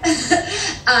there.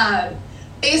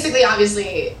 Basically,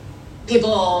 obviously,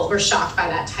 people were shocked by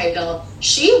that title.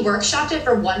 She workshopped it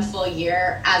for 1 full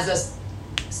year as a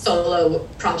solo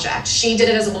project. She did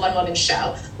it as a one-woman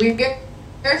show. We're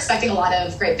expecting a lot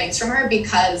of great things from her,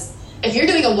 because if you're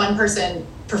doing a one-person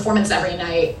performance every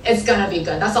night, it's gonna be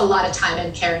good. That's a lot of time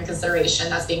and care and consideration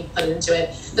that's being put into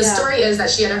it. The story is that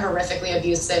she had a horrifically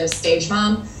abusive stage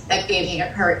mom that gave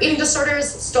her eating disorders,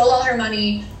 stole all her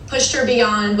money, pushed her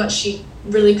beyond what she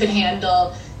really could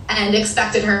handle, and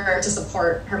expected her to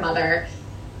support her mother.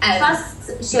 And plus,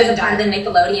 she was a part of the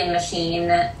Nickelodeon machine,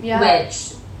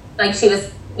 which, like, she was,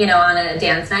 on a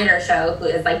Dan Snyder show, who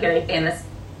is, like, very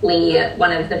famously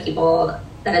one of the people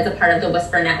that is a part of the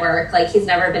Whisper Network. Like, he's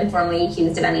never been formally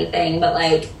accused of anything, but,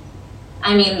 like,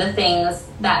 I mean, the things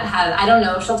that I don't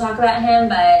know if she'll talk about him,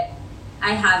 but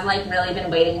I have, like, really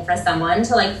been waiting for someone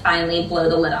to, like, finally blow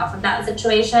the lid off of that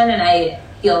situation, and I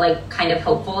feel, like, kind of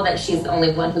hopeful that she's the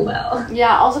only one who will.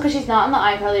 Yeah, also because she's not in the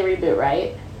iCarly reboot,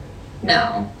 right?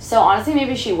 No. So, honestly,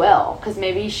 maybe she will, because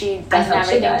maybe she doesn't have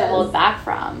anything to hold back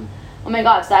from. Oh my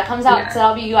god, so that comes out,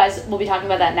 so we'll be talking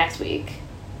about that next week.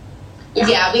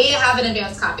 Yeah, we have an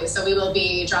advanced copy, so we will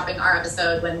be dropping our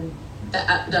episode when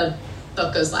the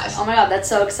book goes live. Oh my god, that's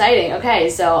so exciting. Okay,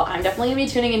 so I'm definitely going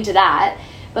to be tuning into that.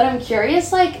 But I'm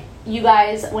curious, like, you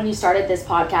guys, when you started this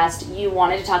podcast, you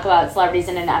wanted to talk about celebrities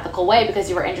in an ethical way because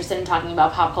you were interested in talking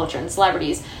about pop culture and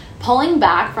celebrities. Pulling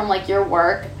back from, like, your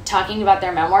work, talking about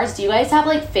their memoirs, do you guys have,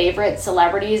 like, favorite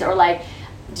celebrities, or, like,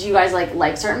 do you guys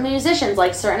like certain musicians,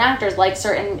 like certain actors, like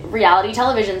certain reality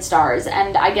television stars?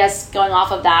 And I guess going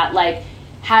off of that, like,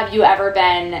 have you ever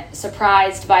been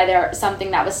surprised by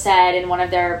something that was said in one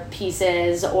of their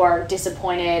pieces, or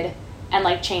disappointed and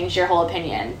like changed your whole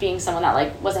opinion, being someone that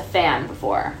like was a fan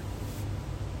before?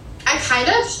 I kind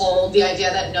of hold the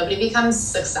idea that nobody becomes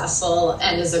successful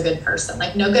and is a good person.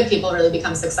 Like, no good people really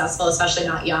become successful, especially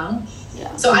not young.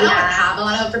 Yeah. So I don't have a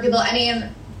lot of hope for people. I mean,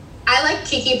 I like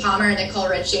Keke Palmer and Nicole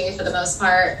Richie for the most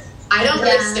part. I don't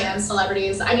really stand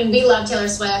celebrities. I mean, we love Taylor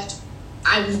Swift.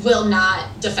 I will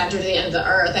not defend her to the end of the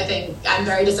earth. I think I'm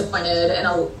very disappointed in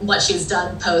what she's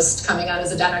done post coming out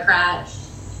as a Democrat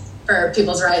for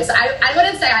people's rights. I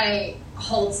wouldn't say I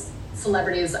hold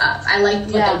celebrities up. I like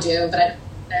what they do, but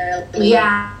I don't really...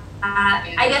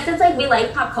 I guess it's like we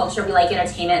like pop culture, we like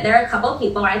entertainment. There are a couple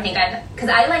people where I think because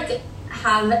I like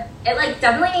have, it like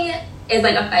definitely is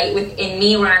like a fight within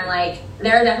me where I'm like,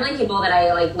 there are definitely people that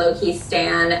I like low-key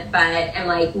stan, but I'm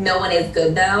like, no one is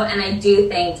good though. And I do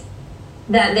think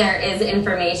that there is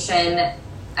information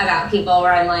about people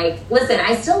where I'm like, listen,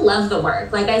 I still love the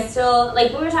work. Like, I still,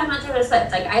 like, we were talking about Taylor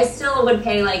Swift. Like, I still would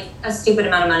pay, like, a stupid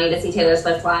amount of money to see Taylor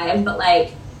Swift live, but,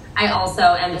 like, I also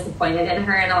am disappointed in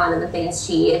her and a lot of the things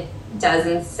she does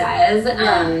and says.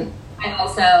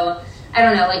 I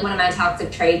don't know, like one of my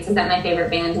toxic traits is that my favorite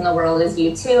band in the world is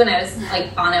U2, and I was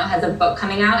like, Bono has a book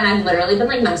coming out, and I've literally been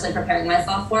like mentally preparing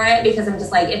myself for it, because I'm just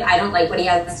like, if I don't like what he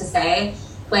has to say,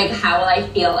 like how will I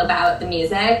feel about the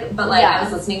music? But like I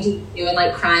was listening to U2 and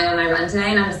like crying on my run today,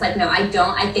 and I'm just like, no,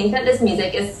 I think that this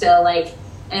music is still like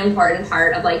an important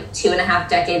part of like 2.5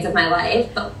 decades of my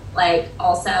life, but like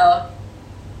also,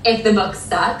 if the book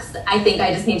sucks, I think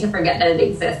I just need to forget that it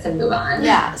exists and move on.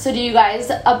 Yeah. So do you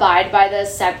guys abide by the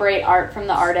separate art from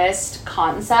the artist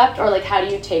concept, or like how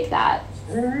do you take that?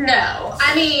 No.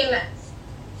 I mean,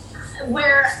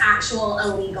 where actual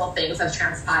illegal things have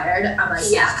transpired, I'm like,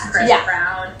 Chris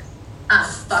Brown,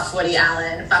 fuck Woody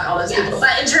Allen, fuck all those people.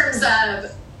 But in terms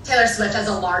of Taylor Swift has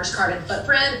a large carbon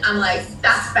footprint, I'm like,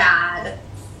 that's bad.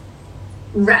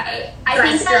 Right. I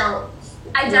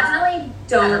definitely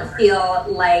don't feel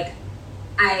like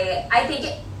I think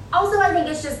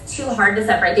it's just too hard to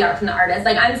separate the art from the artist.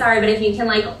 Like, I'm sorry, but if you can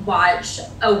like watch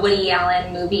a Woody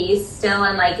Allen movie still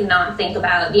and like not think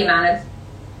about the amount of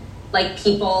like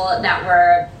people that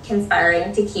were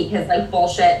conspiring to keep his like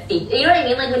bullshit, you know what I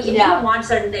mean? Like when you can watch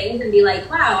certain things and be like,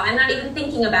 wow, I'm not even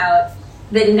thinking about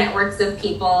the networks of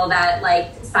people that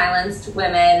like silenced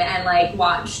women and like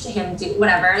watched him do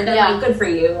whatever, then like good for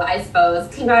you, I suppose.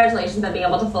 Congratulations on being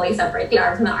able to fully separate the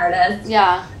art from the artist.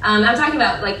 I'm talking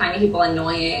about like finding people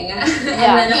annoying. I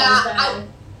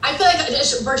feel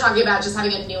like we're talking about just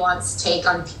having a nuanced take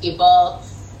on people.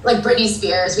 Like Britney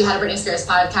Spears, we had a Britney Spears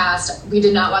podcast. We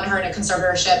did not want her in a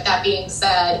conservatorship. That being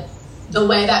said, the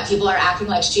way that people are acting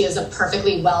like she is a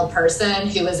perfectly well person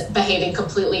who is behaving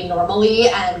completely normally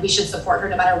and we should support her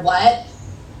no matter what,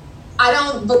 I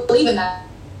don't believe in that.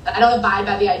 I don't abide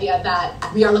by the idea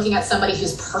that we are looking at somebody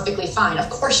who's perfectly fine.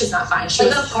 Of course she's not fine. She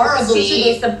was horribly... She should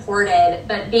be supported,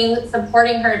 but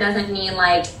supporting her doesn't mean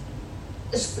like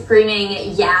screaming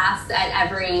yes at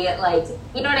every, like,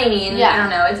 you know what I mean? I don't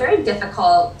know. It's very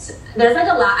difficult. There's like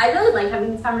a lot. I really like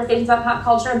having these conversations about pop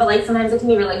culture, but like sometimes it can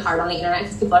be really hard on the internet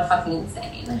because people are fucking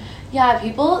insane. Yeah,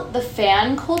 the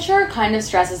fan culture kind of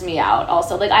stresses me out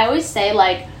also. Like, I always say,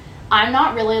 like, I'm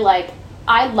not really, like,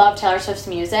 I love Taylor Swift's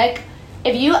music.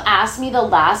 If you asked me the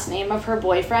last name of her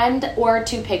boyfriend or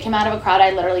to pick him out of a crowd, I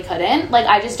literally couldn't. Like,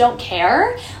 I just don't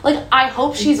care. Like, I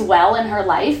hope she's well in her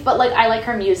life, but, like, I like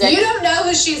her music. You don't know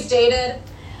who she's dated?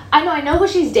 I know who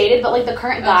she's dated, but, like, the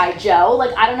current guy, Joe,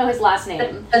 like, I don't know his last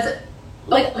name.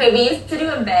 Okay, we used to do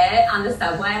a bit on the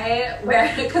subway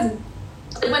where, because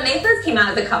when they first came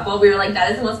out as a couple, we were like, that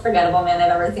is the most forgettable man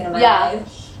I've ever seen in my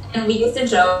life. And we used to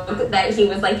joke that he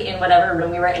was, like, in whatever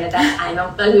room we were in at that time.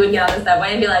 He would get on the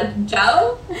subway and be like,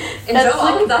 Joe? And Joe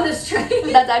always on this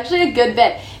train. That's actually a good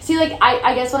bit. See, like,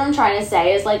 I guess what I'm trying to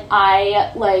say is, like,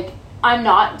 I'm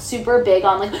not super big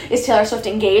on, like, is Taylor Swift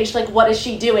engaged? Like, what is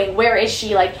she doing? Where is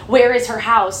she? Like, where is her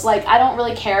house? Like, I don't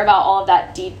really care about all of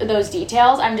that those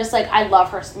details. I'm just, like, I love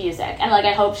her music. And, like,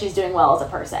 I hope she's doing well as a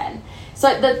person.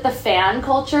 So, the fan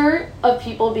culture of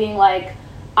people being, like,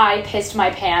 I pissed my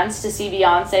pants to see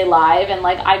Beyonce live and,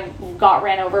 like, I got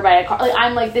ran over by a car. Like,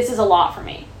 I'm like, this is a lot for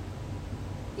me.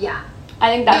 Yeah.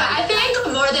 I think that... Yeah, I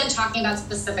think more than talking about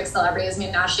specific celebrities, I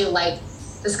mean, actually, like,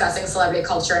 discussing celebrity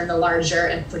culture and the larger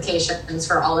implications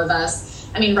for all of us.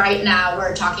 I mean, right now,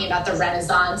 we're talking about the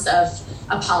renaissance of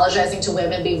apologizing to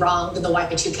women be wronged in the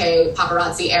Y2K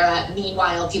paparazzi era.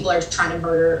 Meanwhile, people are trying to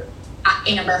murder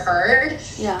Amber Heard.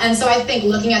 Yeah. And so I think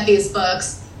looking at these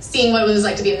books, seeing what it was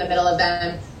like to be in the middle of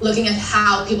them, looking at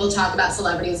how people talk about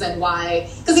celebrities and why.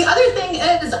 Because the other thing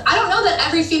is, I don't know that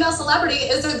every female celebrity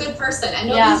is a good person, and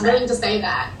nobody's willing to say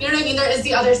that. You know what I mean? There is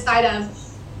the other side of,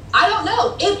 I don't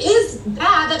know. It is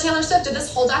bad that Taylor Swift did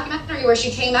this whole documentary where she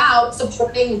came out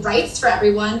supporting rights for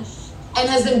everyone and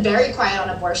has been very quiet on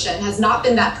abortion, has not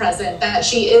been that present, that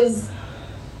she is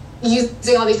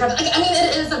using all these... Like, I mean,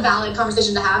 it is a valid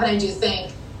conversation to have, and I do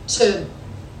think to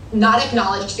not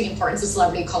acknowledge the importance of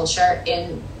celebrity culture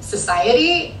in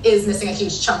society is missing a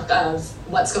huge chunk of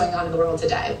what's going on in the world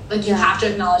today. Like, you have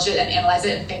to acknowledge it and analyze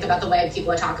it and think about the way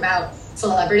people talk about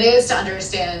celebrities to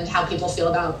understand how people feel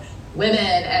about women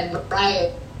and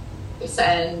rights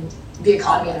and the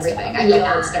economy and everything. I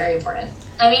feel it's very important.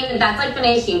 I mean, that's, like, been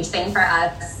a huge thing for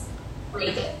us.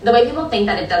 Like, the way people think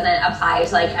that it doesn't apply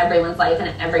to, like, everyone's life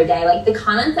and every day. Like, the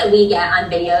comments that we get on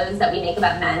videos that we make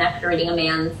about men after reading a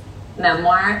man's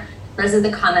memoir versus the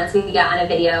comments we get on a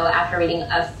video after reading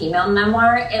a female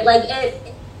memoir,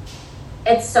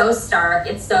 it's so stark,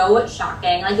 it's so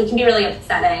shocking, like, it can be really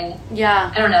upsetting.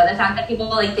 I don't know, the fact that people,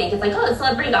 like, think it's like, oh, it's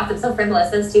celebrity gossip, so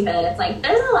frivolous, so stupid. It's like,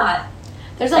 there's a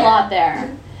lot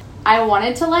there. I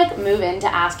wanted to, like, move into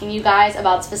asking you guys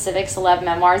about specific celeb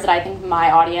memoirs that I think my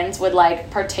audience would,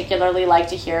 like, particularly like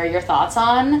to hear your thoughts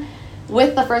on,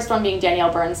 with the first one being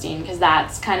Danielle Bernstein, because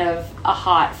that's kind of a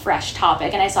hot, fresh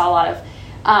topic, and I saw a lot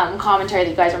of commentary that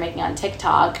you guys were making on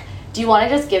TikTok. Do you want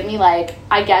to just give me, like,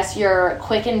 I guess your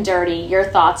quick and dirty, your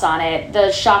thoughts on it,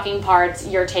 the shocking parts,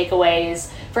 your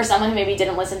takeaways, for someone who maybe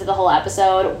didn't listen to the whole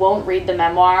episode, won't read the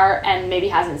memoir, and maybe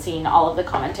hasn't seen all of the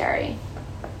commentary?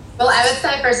 Well, I would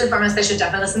say first and foremost, they should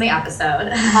definitely listen to the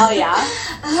episode. Hell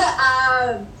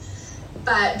yeah.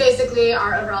 But basically,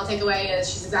 our overall takeaway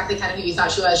is she's exactly kind of who you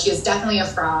thought she was. She is definitely a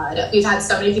fraud. We've had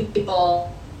so many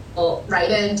people write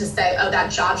in to say, oh,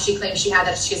 that job she claimed she had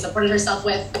that she supported herself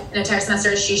with an entire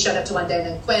semester, she showed up to one day and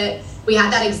then quit. We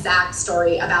had that exact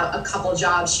story about a couple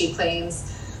jobs she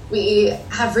claims. We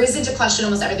have reason to question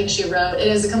almost everything she wrote. It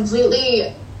is a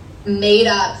completely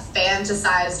made-up,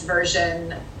 fantasized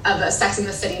version of a Sex and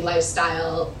the City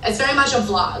lifestyle. It's very much a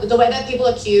vlog. The way that people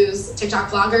accuse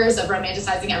TikTok vloggers of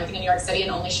romanticizing everything in New York City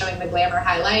and only showing the glamour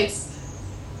highlights,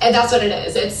 and that's what it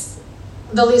is. It's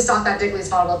the least authentic, least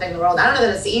vulnerable thing in the world. I don't know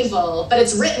that it's evil, but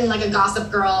it's written like a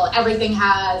Gossip Girl. Everything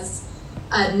has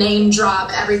a name drop.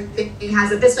 Everything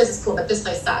has a, this place is cool, but this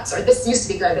place sucks. Or this used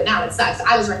to be good, but now it sucks.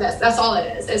 I was wearing this. That's all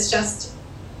it is. It's just...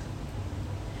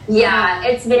 Yeah,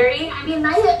 it's very, I mean,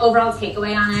 my overall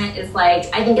takeaway on it is, like,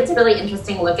 I think it's a really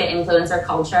interesting look at influencer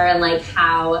culture and, like,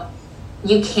 how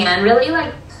you can really,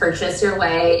 like, purchase your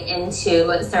way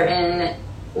into certain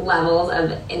levels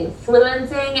of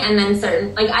influencing, and then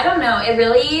certain, like, I don't know, it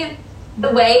really,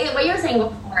 the way, what you were saying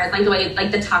before, like, the way,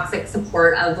 like, the toxic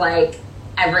support of, like,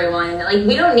 everyone, like,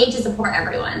 we don't need to support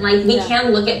everyone. Like, we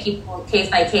can look at people case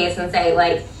by case and say,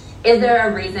 like, is there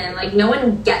a reason? Like, no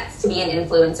one gets to be an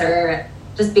influencer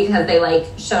just because they, like,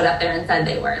 showed up there and said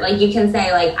they were. Like, you can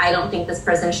say, like, I don't think this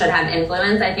person should have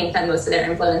influence. I think that most of their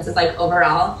influence is, like,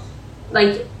 overall,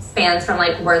 like, spans from,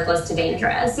 like, worthless to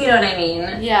dangerous. You know what I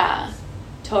mean? Yeah,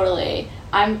 totally.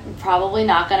 I'm probably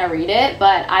not going to read it,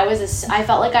 but I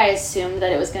felt like I assumed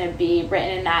that it was going to be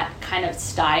written in that kind of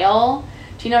style.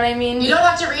 Do you know what I mean? You don't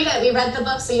have to read it. We read the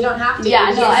book, so you don't have to.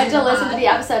 Yeah, no, I have to listen to the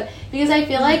episode, because I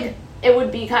feel like it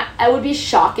would be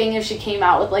shocking if she came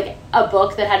out with, like, a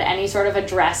book that had any sort of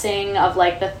addressing of,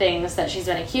 like, the things that she's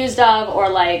been accused of, or,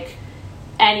 like,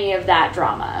 any of that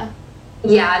drama.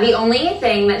 Yeah, the only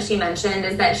thing that she mentioned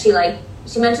is that she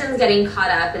mentions getting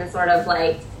caught up in sort of,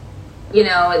 like, you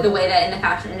know, the way that in the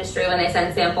fashion industry, when they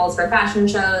send samples for fashion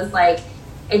shows, like,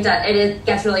 it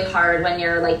gets really hard when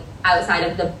you're, like, outside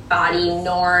of the body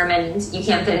norm and you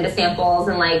can't fit into samples.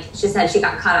 And, like, she said she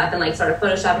got caught up in, like, sort of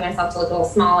photoshopping herself to look a little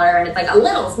smaller, and it's like, a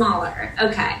little smaller.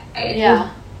 Okay.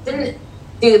 Yeah. Didn't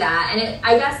do that. And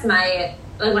I guess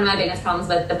one of my biggest problems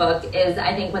with the book is,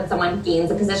 I think, when someone gains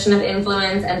a position of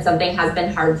influence and something has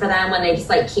been hard for them, when they just,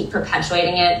 like, keep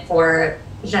perpetuating it for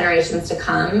generations to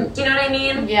come. Do you know what I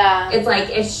mean? Yeah. It's like,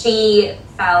 if she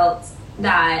felt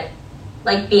that,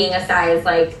 like, being a size,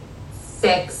 like,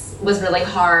 6 was really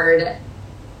hard,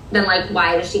 then, like,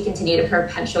 why does she continue to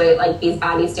perpetuate, like, these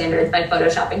body standards by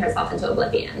photoshopping herself into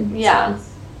oblivion? Yeah. So.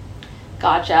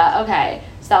 Gotcha. Okay.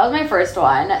 So that was my first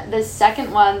one. The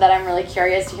second one that I'm really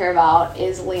curious to hear about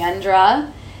is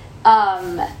Leandra.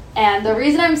 And the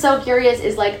reason I'm so curious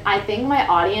is, like, I think my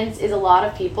audience is a lot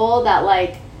of people that,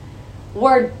 like,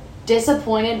 were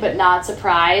disappointed but not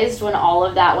surprised when all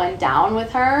of that went down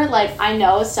with her. Like, I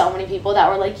know so many people that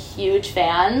were, like, huge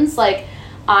fans. Like,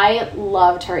 I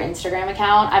loved her Instagram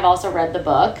account. I've also read the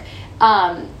book.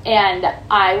 And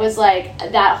I was like,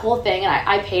 that whole thing, and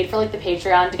I paid for, like, the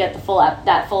Patreon to get the full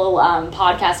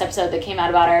podcast episode that came out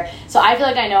about her. So I feel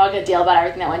like I know a good deal about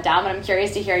everything that went down, but I'm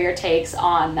curious to hear your takes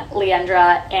on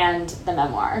Leandra and the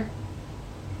memoir.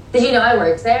 Did you know I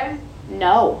worked there?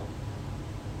 No.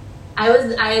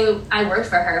 I worked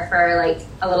for her for, like,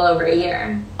 a little over a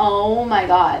year. Oh my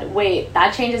God. Wait,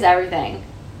 that changes everything.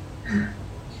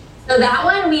 So that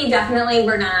one, we definitely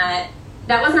were not,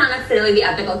 that was not necessarily the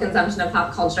ethical consumption of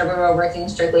pop culture. We were working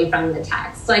strictly from the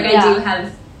text. Like, I do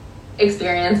have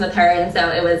experience with her, and so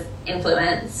it was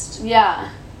influenced. Yeah.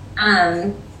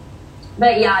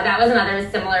 But yeah, that was another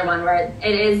similar one where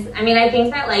it is, I mean, I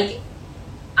think that, like,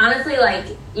 honestly, like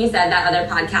you said, that other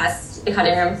podcast, The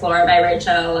Cutting Room Floor by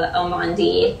Rachel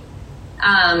Omondi,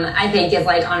 I think is,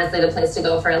 like, honestly the place to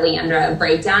go for a Leandra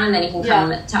breakdown, and then you can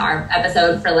come to our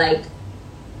episode for, like,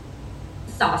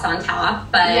 sauce on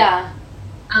top. But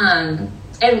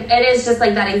it is just,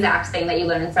 like, that exact thing that you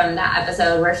learned from that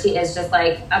episode, where she is just,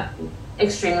 like, a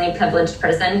extremely privileged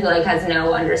person who, like, has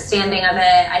no understanding of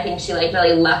it. I think she, like,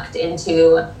 really lucked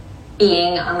into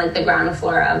being on, like, the ground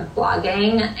floor of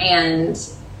blogging, and,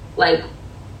 like,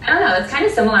 I don't know, it's kind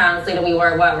of similar, honestly, to We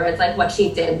Were What, where it's like what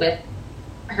she did with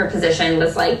her position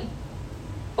was like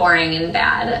boring and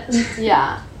bad.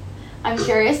 Yeah. I'm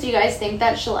curious, do you guys think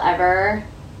that she'll ever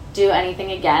do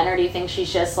anything again, or do you think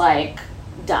she's just like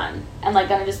done and like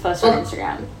gonna just post on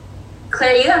Instagram?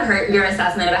 Claire, you have your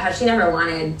assessment about how she never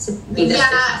wanted to be this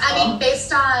successful. I mean,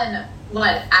 based on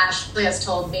what Ashley has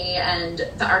told me and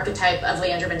the archetype of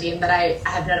Leandra Mundine that I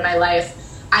have known in my life,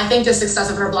 I think the success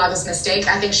of her blog was a mistake.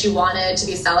 I think she wanted to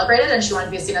be celebrated and she wanted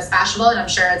to be seen as fashionable, and I'm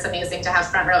sure it's amazing to have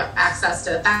front row access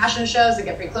to fashion shows and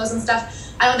get free clothes and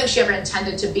stuff. I don't think she ever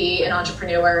intended to be an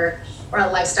entrepreneur or a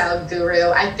lifestyle guru.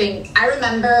 I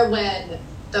remember when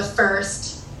the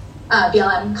first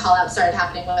BLM call out started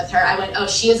happening with her, I went, oh,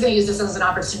 she is going to use this as an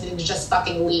opportunity to just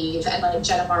fucking leave, and like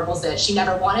Jenna marbles it. She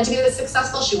never wanted to be this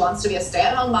successful. She wants to be a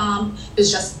stay-at-home mom who's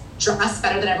just dressed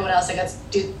better than everyone else and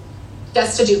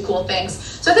gets to do cool things.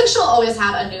 So I think she'll always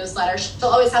have a newsletter. She'll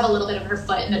always have a little bit of her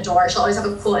foot in the door. She'll always have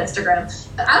a cool Instagram.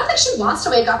 But I don't think she wants to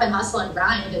wake up and hustle and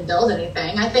grind and build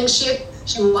anything. I think she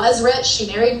was rich. She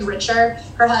married richer.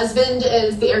 Her husband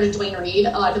is the heir to Dwayne Reed.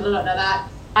 A lot of people don't know that.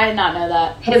 I did not know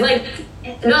that. His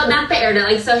no, not the heir to,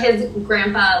 like, so his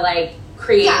grandpa like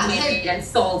created Dwayne Reed and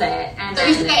sold it, and so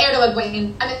he's the heir to a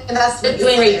Dwayne. I mean, that's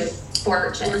Dwayne Reed's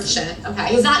fortune. Okay,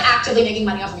 he's not actively making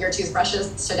money off of your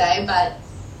toothbrushes today, but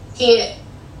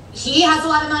he has a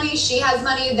lot of money. She has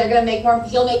money. They're gonna make more.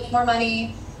 He'll make more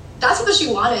money. That's what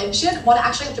she wanted. She didn't want to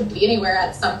actually have to be anywhere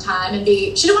at some time and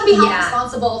be. She didn't want to be held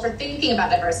responsible for thinking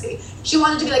about diversity. She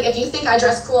wanted to be like, if you think I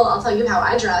dress cool, I'll tell you how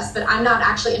I dress, but I'm not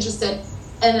actually interested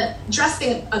in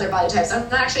dressing other body types. I'm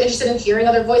not actually interested in hearing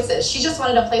other voices. She just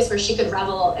wanted a place where she could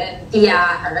revel in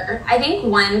her. I think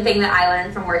one thing that I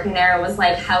learned from working there was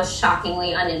like how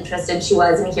shockingly uninterested she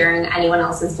was in hearing anyone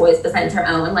else's voice besides her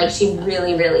own. Like she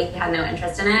really, really had no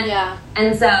interest in it. Yeah.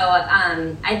 And so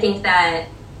I think that,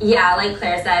 like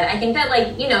Claire said, I think that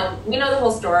like, you know the whole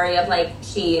story of like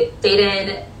she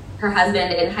dated her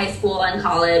husband in high school and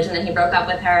college, and then he broke up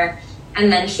with her,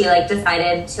 and then she like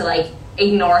decided to like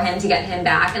ignore him to get him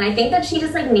back. And I think that she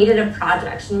just like needed a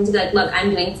project. She needed to be like, look, I'm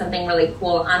doing something really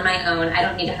cool on my own. I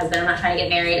don't need a husband. I'm not trying to get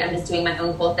married. I'm just doing my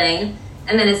own cool thing.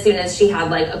 And then as soon as she had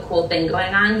like a cool thing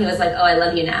going on, he was like, oh, I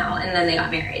love you now. And then they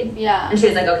got married. Yeah. And she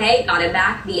was like, okay, got him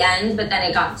back, the end. But then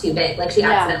it got too big. Like she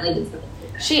accidentally did something.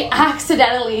 She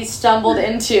accidentally stumbled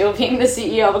into being the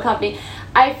CEO of a company.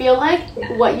 I feel like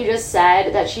what you just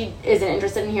said, that she isn't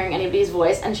interested in hearing anybody's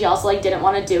voice, and she also like didn't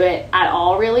want to do it at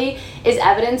all, really, is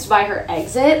evidenced by her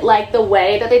exit. Like the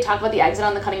way that they talk about the exit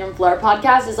on the Cutting Room Floor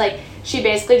podcast is like she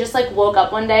basically just like woke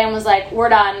up one day and was like, we're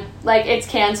done, like it's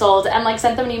canceled, and like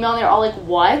sent them an email and they're all like,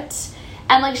 what?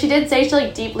 And like she did say she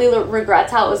like deeply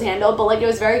regrets how it was handled, but like it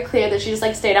was very clear that she just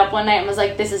like stayed up one night and was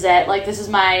like, this is it, like this is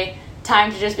my time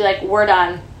to just be like, we're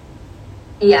done.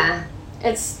 Yeah.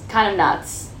 It's kind of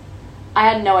nuts. I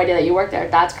had no idea that you worked there.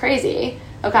 That's crazy.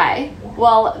 Okay.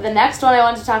 Well, the next one I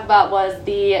wanted to talk about was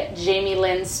the Jamie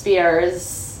Lynn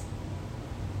Spears.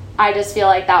 I just feel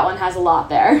like that one has a lot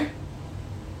there.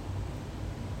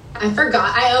 I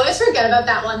forgot. I always forget about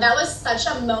that one. That was such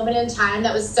a moment in time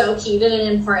that was so heated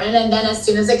and important. And then as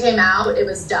soon as it came out, it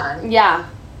was done. Yeah.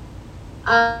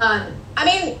 I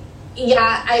mean,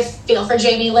 I feel for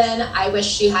Jamie Lynn. I wish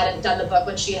she hadn't done the book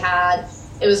when she had.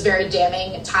 It was very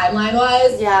damning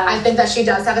timeline-wise. Yeah. I think that she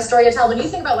does have a story to tell. When you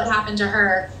think about what happened to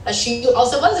her, that she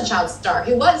also was a child star,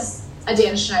 who was a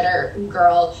Dan Schneider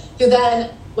girl, who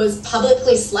then was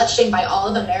publicly slut-shamed by all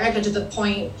of America to the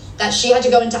point that she had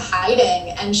to go into hiding,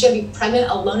 and she had to be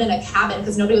pregnant alone in a cabin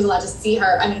because nobody was allowed to see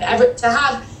her. I mean, to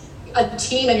have a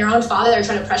team and your own father there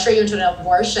trying to pressure you into an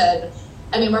abortion.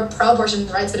 I mean, we're pro-abortion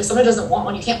rights, but if someone doesn't want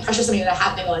one, you can't pressure somebody into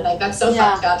having one. Like, that's so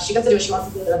fucked up. She gets to do what she wants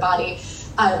to do with her body.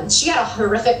 She had a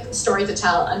horrific story to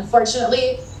tell.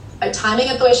 Unfortunately, by timing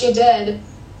it the way she did,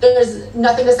 there's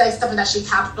nothing to say except for that she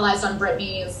capitalized on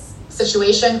Britney's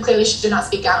situation. Clearly, she did not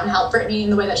speak out and help Britney in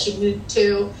the way that she needed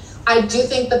to. I do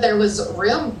think that there was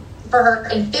room for her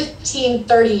in 15,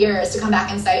 30 years to come back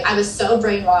and say, I was so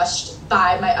brainwashed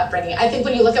by my upbringing. I think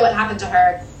when you look at what happened to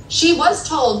her, she was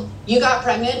told, you got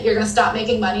pregnant, you're going to stop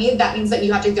making money. That means that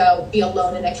you have to go be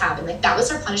alone in a cabin. Like, that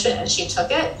was her punishment, and she took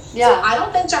it. Yeah. So I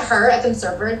don't think to her a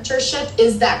conservatorship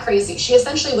is that crazy. She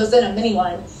essentially was in a mini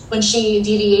one when she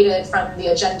deviated from the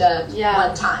agenda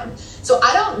one time. So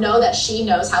I don't know that she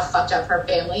knows how fucked up her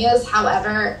family is.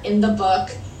 However, in the book,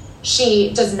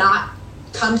 she does not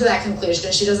come to that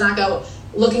conclusion. She does not go,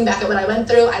 looking back at what I went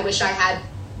through, I wish I had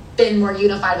been more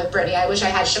unified with Britney. I wish I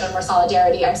had shown more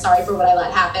solidarity. I'm sorry for what I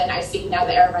let happen. I see now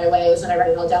the error of my ways when I write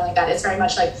it all down like that. It's very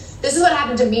much like, this is what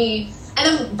happened to me. And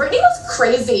then Britney was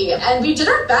crazy, and we did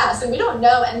our best, and we don't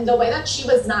know. And the way that she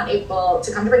was not able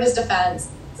to come to Britney's defense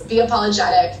be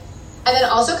apologetic. And then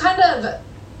also kind of,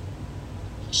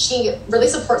 she really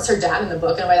supports her dad in the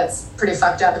book in a way that's pretty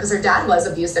fucked up, because her dad was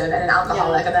abusive and an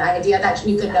alcoholic, and the idea that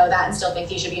you could know that and still think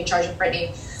he should be in charge of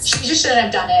Brittany, she just shouldn't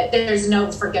have done it. There's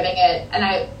no forgiving it. And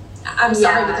I'm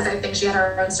sorry, because I think she had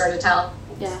her own story to tell.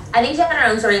 Yeah, I think she had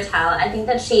her own story to tell. I think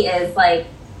that she is like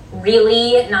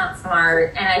really not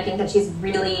smart, and I think that she's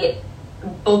really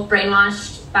both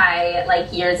brainwashed by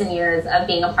like years and years of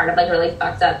being a part of like a really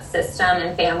fucked up system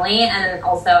and family, and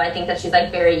also I think that she's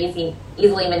like very easily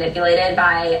manipulated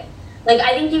by, like,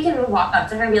 I think you can walk up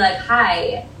to her and be like,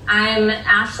 hi, I'm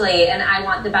Ashley and I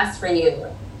want the best for you,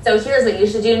 so here's what you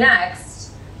should do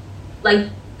next, like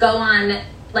go on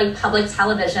like public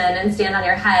television and stand on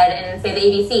your head and say the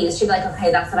ABCs. She'd be like,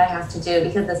 okay, that's what I have to do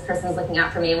because this person's looking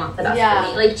out for me and wants the best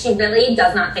for me. Like, she really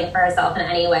does not think for herself in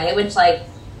any way, which like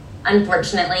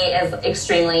unfortunately is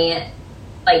extremely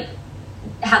like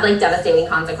had like devastating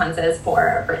consequences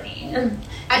for Brittany.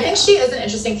 I think she is an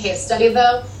interesting case study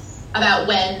though about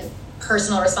when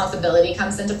personal responsibility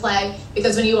comes into play,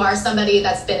 because when you are somebody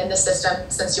that's been in the system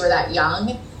since you were that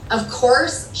young, of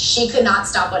course she could not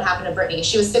stop what happened to Brittany.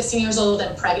 She was 16 years old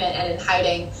and pregnant and in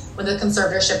hiding when the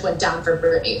conservatorship went down for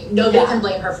Brittany. Nobody can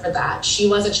blame her for that. She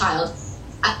was a child.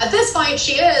 At this point,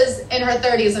 she is in her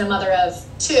 30s and a mother of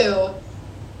 2.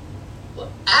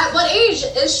 At what age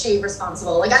is she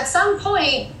responsible? Like, at some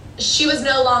point, she was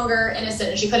no longer innocent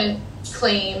and she couldn't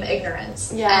claim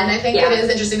ignorance. Yeah. And I think it is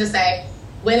interesting to say,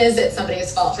 when is it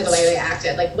somebody's fault for the way they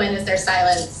acted? Like, when is their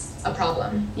silence a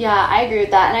problem? Yeah, I agree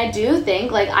with that. And I do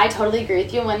think, like, I totally agree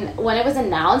with you. When it was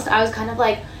announced, I was kind of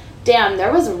like, damn,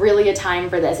 there was really a time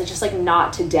for this. It's just, like,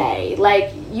 not today.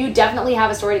 Like, you definitely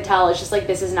have a story to tell. It's just, like,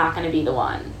 this is not going to be the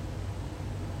one.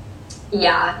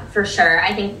 Yeah, for sure.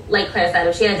 I think, like Claire said,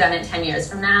 if she had done it 10 years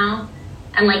from now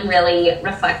and, like, really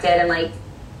reflected and, like,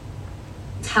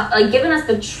 given us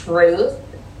the truth,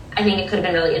 I think it could have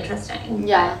been really interesting.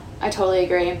 Yeah, I totally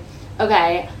agree.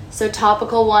 Okay, so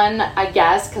topical one, I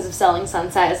guess, because of Selling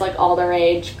Sunset, is, like, all the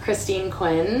rage. Christine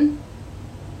Quinn.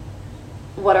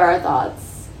 What are our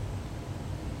thoughts?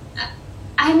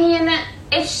 I mean,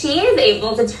 if she is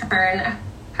able to turn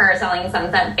her Selling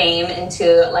Sunset fame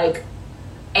into, like,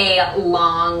 a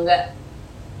long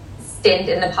stint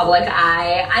in the public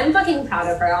eye, I'm fucking proud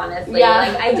of her, honestly. Yeah.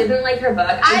 Like, I didn't like her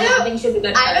book. I don't think she's a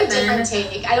good person. I have a different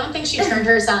take. I don't think she turned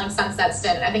her Selling Sunset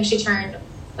stint. I think she turned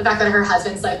the fact that her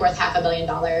husband's, like, worth $500 million.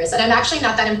 And I'm actually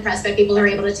not that impressed by people who are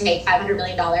able to take $500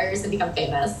 million and become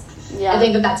famous. Yeah. I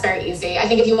think that that's very easy. I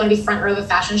think if you want to be front row of a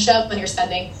fashion show when you're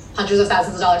spending hundreds of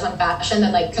thousands of dollars on fashion,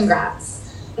 then, like,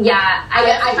 congrats. Yeah.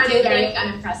 I find it very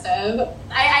unimpressive.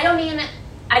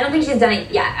 I don't think she's done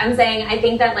it yet. I'm saying I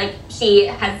think that, like, she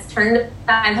has turned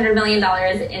 $500 million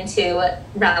into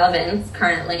relevance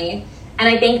currently. And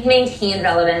I think maintained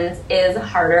relevance is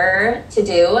harder to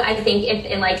do. I think if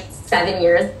in, like, 7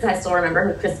 years, I still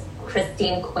remember who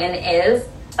Christine Quinn is,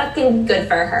 fucking good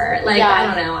for her. Like, I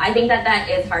don't know. I think that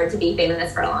is hard to be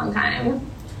famous for a long time.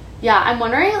 Yeah, I'm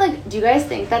wondering, like, do you guys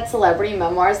think that celebrity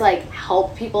memoirs, like,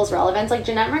 help people's relevance? Like,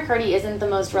 Jeanette McCurdy isn't the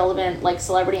most relevant, like,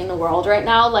 celebrity in the world right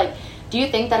now. Like, do you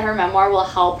think that her memoir will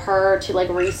help her to, like,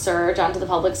 resurge onto the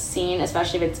public scene,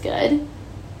 especially if it's good?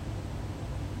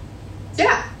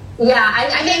 Yeah. Yeah,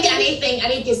 I think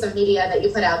any piece of media that you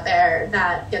put out there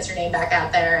that gets your name back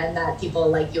out there and that people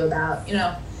like you about, you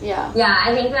know. Yeah. Yeah,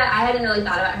 I think that I hadn't really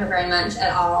thought about her very much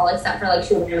at all, except for, like,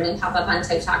 she would randomly pop up on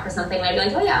TikTok or something, and I'd be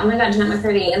like, oh yeah, oh my god, Jeanette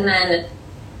McCurdy. And then,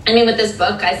 I mean, with this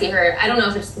book, I see her, I don't know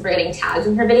if it's just we're getting tagged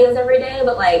in her videos every day,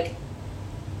 but, like,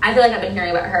 I feel like I've been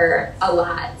hearing about her a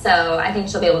lot, so I think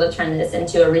she'll be able to turn this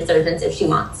into a resurgence if she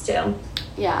wants to.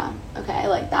 Yeah, okay, I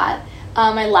like that.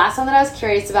 My last one that I was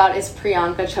curious about is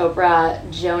Priyanka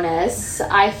Chopra Jonas.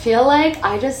 I feel like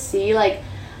I just see, like,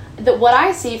 what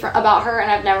I see about her, and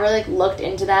I've never, like, looked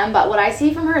into them, but what I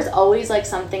see from her is always, like,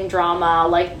 something drama,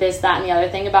 like this, that, and the other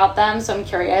thing about them, so I'm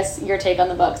curious your take on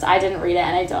the books. I didn't read it,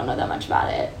 and I don't know that much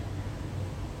about it.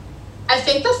 I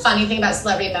think the funny thing about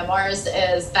celebrity memoirs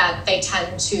is that they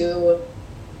tend to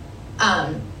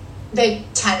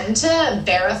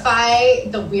verify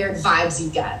the weird vibes you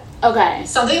get. Okay.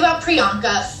 Something about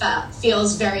Priyanka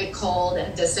feels very cold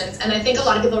and distant, and I think a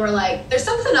lot of people were like, there's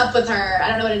something up with her. I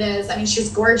don't know what it is. I mean,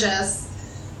 she's gorgeous.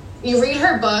 You read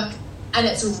her book, and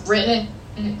it's written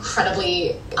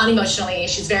incredibly unemotionally.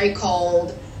 She's very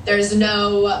cold.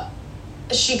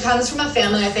 She comes from a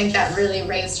family, I think, that really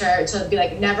raised her to be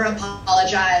like, never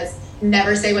apologize,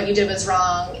 never say what you did was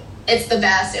wrong. It's the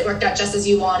best. It worked out just as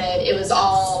you wanted. It was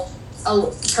all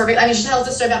perfect. I mean, she tells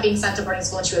the story about being sent to boarding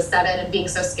school when she was 7 and being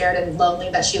so scared and lonely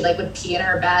that she, like, would pee in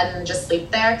her bed and just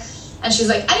sleep there. And she's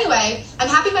like, anyway, I'm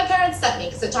happy my parents sent me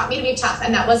because it taught me to be tough.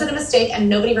 And that wasn't a mistake and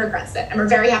nobody regrets it. And we're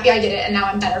very happy I did it and now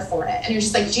I'm better for it. And you're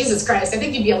just like, Jesus Christ, I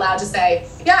think you'd be allowed to say,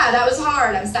 yeah, that was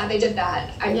hard. I'm sad they did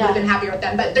that. I would have been happier with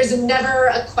them. But there's never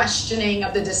a questioning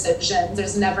of the decisions.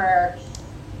 There's never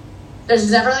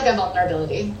like a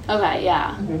vulnerability. Okay,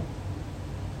 yeah. Mm-hmm.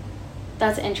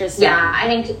 That's interesting. Yeah, I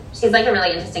think she's like a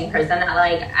really interesting person that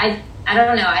like, I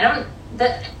don't know.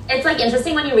 It's like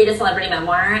interesting when you read a celebrity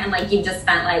memoir and like you've just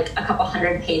spent like a couple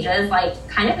hundred pages like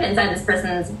kind of inside this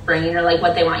person's brain or like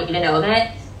what they want you to know of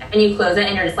it, and you close it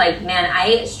and you're just like, man,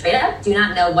 I straight up do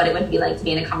not know what it would be like to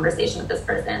be in a conversation with this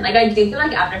person. Like I do feel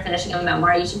like after finishing a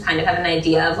memoir you should kind of have an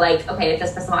idea of like, okay, if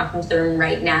this person walked into the room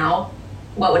right now,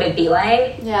 what would it be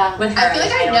like? Yeah. With her, I feel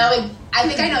like I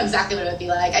think I know exactly what it would be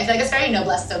like. I feel like it's very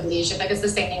noblesse oblige. I feel like it's the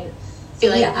same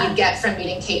feeling you get from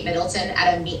meeting Kate Middleton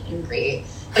at a meet and greet.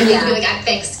 But you could be like at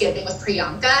Thanksgiving with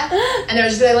Priyanka, and there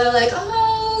was just like,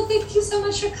 oh, thank you so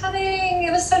much for coming.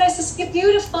 It was so nice to see you,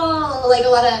 beautiful. Like a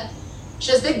lot of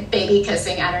just big baby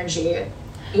kissing energy.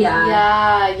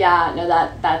 Yeah. No,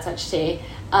 that's such tea.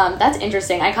 That's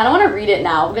interesting. I kind of want to read it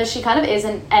now because she kind of is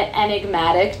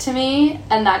enigmatic to me,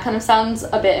 and that kind of sounds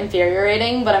a bit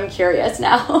infuriating. But I'm curious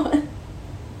now.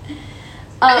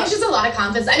 I think she has a lot of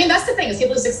confidence. I mean, that's the thing is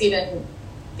people who succeed in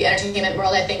the entertainment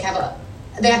world, I think, have a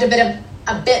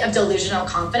bit of delusional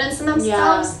confidence in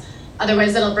themselves. Yeah.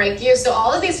 Otherwise, it'll break you. So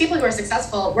all of these people who are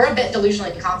successful, we're a bit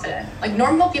delusionally confident. Like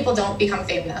normal people don't become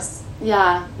famous.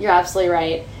 Yeah, you're absolutely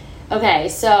right. Okay,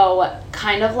 so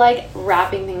kind of like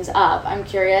wrapping things up, I'm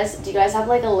curious, do you guys have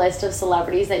like a list of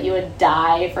celebrities that you would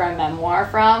die for a memoir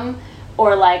from?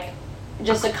 Or like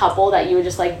just a couple that you would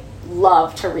just like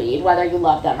love to read, whether you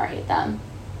love them or hate them?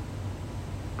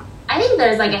 I think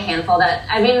there's like a handful that,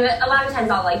 I mean, a lot of times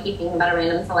I'll like be thinking about a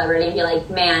random celebrity and be like,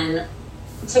 man,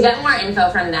 to get more info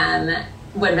from them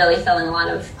would really fill in a lot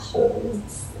of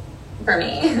holes for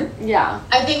me. Yeah.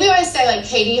 I think we always say like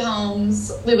Katie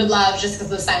Holmes, we would love just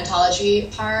because of the Scientology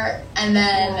part. And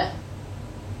then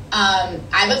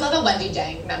I would love a Wendy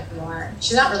Dang memoir.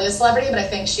 She's not really a celebrity, but I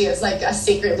think she is like a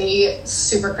secretly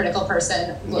super critical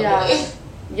person globally.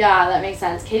 Yeah, that makes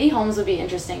sense. Katie Holmes would be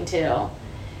interesting too.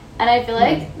 And I feel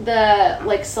like the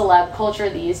like celeb culture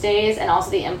these days and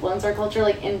also the influencer culture,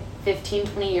 like in 15,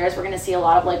 20 years, we're going to see a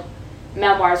lot of like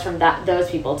memoirs from those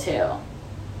people too.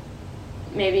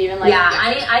 Maybe even like... Yeah,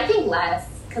 I think less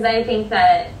because I think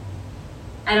that,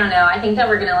 I don't know, I think that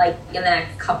we're going to like in the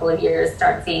next couple of years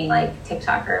start seeing like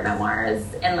TikToker memoirs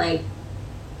and like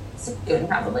soon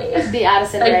probably. The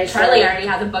Addison like Rae Charlie already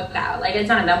has a book out. Like it's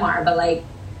not a memoir, but like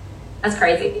that's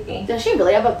crazy. Does she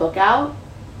really have a book out?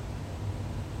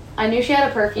 I knew she had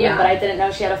a perfume, but I didn't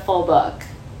know she had a full book.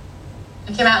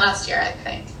 It came out last year, I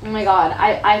think. Oh my god,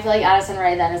 I feel like Addison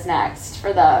Rae then is next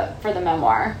for the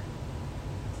memoir.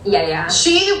 Yeah.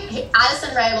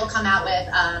 Addison Rae will come out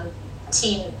with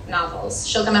teen novels.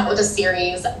 She'll come out with a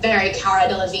series, very Cara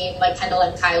Delevingne, like Kendall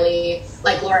and Kylie,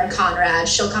 like Lauren Conrad.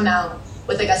 She'll come out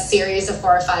with like a series of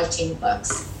 4 or 5 teen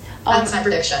books. That's my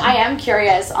prediction. I am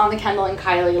curious on the Kendall and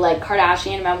Kylie, like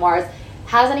Kardashian memoirs.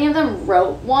 Has any of them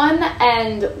wrote one,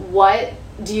 and what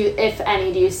do you, if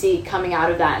any, do you see coming out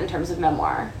of that in terms of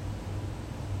memoir?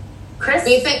 Chris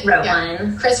wrote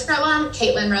one. Chris wrote one.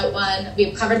 Caitlin wrote one.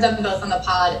 We've covered them both on the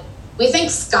pod. We think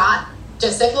Scott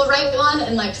Disick will write one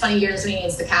in like 20 years when he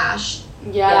needs the cash.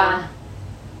 Yeah.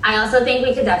 I also think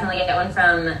we could definitely get one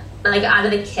from, like, out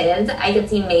of the kids. I could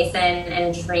see Mason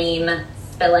and Dream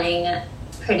spilling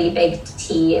pretty big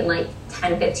tea in like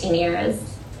 10, 15 years.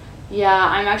 Yeah,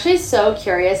 I'm actually so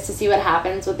curious to see what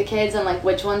happens with the kids and like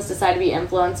which ones decide to be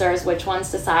influencers, which ones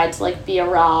decide to like be a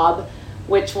Rob,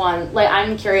 which one, like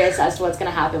I'm curious as to what's going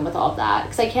to happen with all of that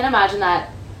because I can't imagine that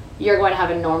you're going to have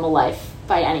a normal life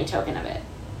by any token of it.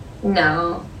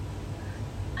 No.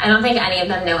 I don't think any of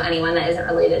them know anyone that isn't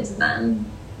related to them.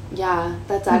 Yeah,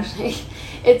 that's actually,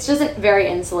 it's just very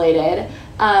insulated.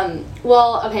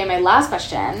 Well, okay, my last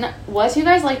question. What do you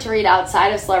guys like to read outside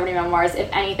of celebrity memoirs, if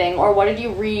anything? Or what did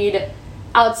you read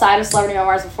outside of celebrity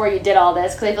memoirs before you did all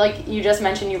this? Because I feel like you just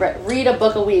mentioned you read a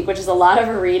book a week, which is a lot of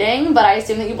reading, but I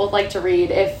assume that you both like to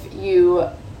read if you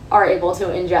are able to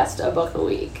ingest a book a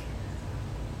week.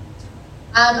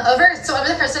 Over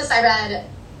the Christmas, I read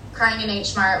Crying in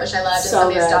H Mart, which I loved, and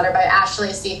Somebody's Daughter by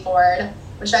Ashley C. Ford,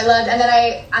 which I loved. And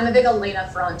then I'm a big Elena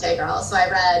Ferrante girl, so I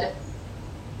read,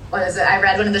 I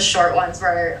read one of the short ones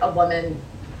where a woman,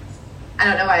 I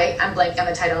don't know why I'm blanking on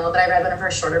the title, but I read one of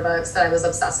her shorter books that I was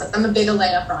obsessed with. I'm a big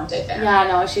Elena Ferrante fan. Yeah,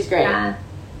 no, she's great. Yeah.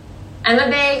 I'm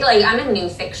a new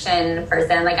fiction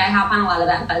person. Like, I hop on a lot of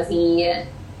that buzzy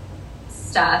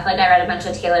stuff. Like I read a bunch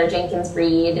of Taylor Jenkins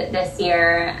Reid this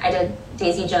year. I did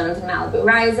Daisy Jones and Malibu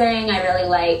Rising. I really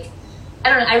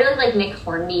like Nick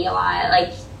Hornby a lot.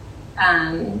 Like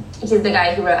he's the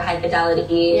guy who wrote High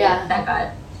Fidelity. Yeah. That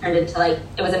got turned into like,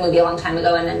 it was a movie a long time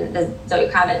ago, and then the Zoe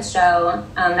Kravitz show.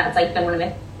 That's like been one of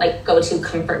my like go-to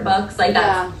comfort books. Like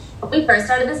that's when we first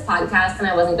started this podcast and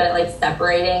I wasn't good at like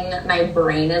separating my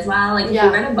brain as well. Like if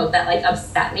you read a book that like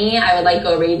upset me, I would like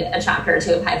go read a chapter or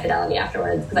two of High Fidelity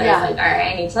afterwards, because I was like, all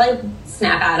right, I need to like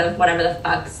snap out of whatever the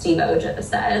fuck Steve O just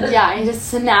said. Yeah, I need to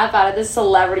snap out of this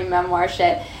celebrity memoir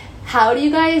shit. How do you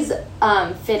guys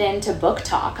fit into book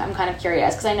talk? I'm kind of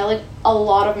curious, because I know like a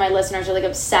lot of my listeners are like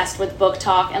obsessed with book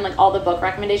talk and like all the book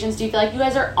recommendations. Do you feel like you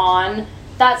guys are on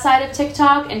that side of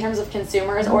TikTok in terms of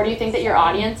consumers, or do you think that your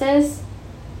audience is?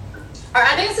 Our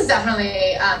audience is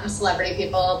definitely celebrity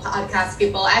people, podcast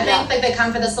people. I think like they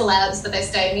come for the celebs, but they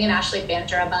stay. Me and Ashley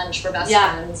banter a bunch. We're best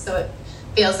friends, so it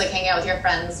feels like hanging out with your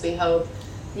friends, we hope.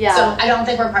 Yeah. So I don't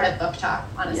think we're part of book talk,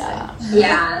 honestly.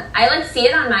 Yeah. I like see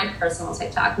it on my personal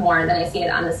TikTok more than I see it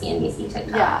on the CNBC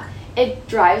TikTok. Yeah. It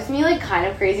drives me like kind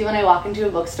of crazy when I walk into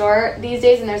a bookstore these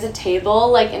days and there's a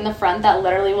table like in the front that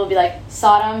literally will be like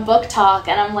Sodom book talk,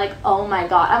 and I'm like, oh my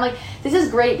god. I'm like, this is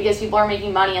great because people are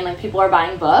making money and like people are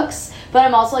buying books, but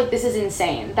I'm also like, this is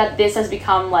insane that this has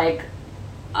become like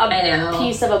a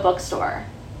piece of a bookstore.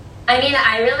 I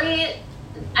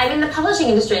mean, the publishing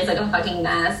industry is like a fucking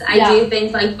mess. I do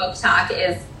think like book talk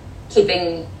is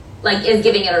giving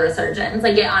it a resurgence.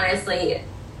 Like it honestly.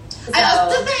 I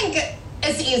also think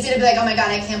it's easy to be like, oh my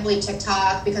god, I can't believe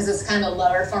TikTok, because it's kind of a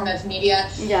lower form of media.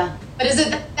 Yeah. But is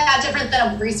it that different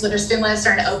than a Reese Witherspoon list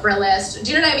or an Oprah list?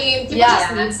 Do you know what I mean? People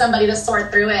just need somebody to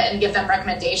sort through it and give them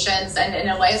recommendations, and in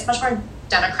a way it's much more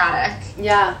democratic.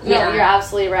 Yeah. No, you're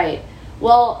absolutely right.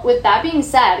 Well, with that being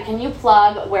said, can you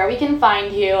plug where we can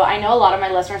find you? I know a lot of my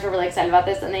listeners are really excited about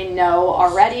this and they know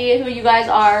already who you guys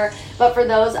are, but for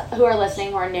those who are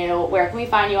listening who are new, where can we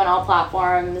find you on all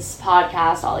platforms,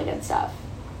 podcast, all the good stuff?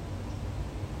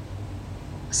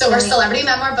 So we're Celebrity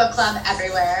Memoir Book Club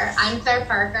everywhere. I'm Claire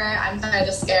Parker. I'm Claire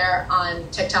Descare on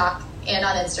TikTok and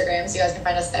on Instagram, so you guys can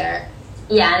find us there.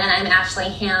 Yeah, and then I'm Ashley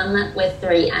Ham with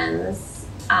 3 M's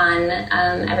on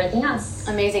everything else.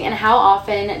 Amazing. And how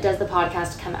often does the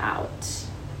podcast come out?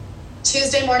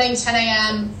 Tuesday morning, 10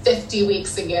 a.m., 50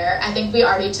 weeks a year. I think we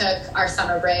already took our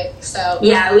summer break, so...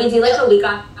 Yeah, we do like a week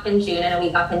off in June and a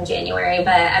week off in January,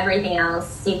 but everything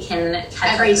else you can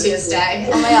catch every Tuesday.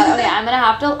 Oh my god, okay, I'm gonna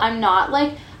have to...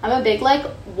 I'm a big, like,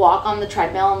 walk on the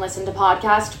treadmill and listen to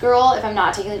podcast girl if I'm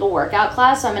not taking, like, a workout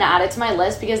class, so I'm gonna add it to my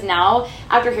list, because now,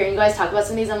 after hearing you guys talk about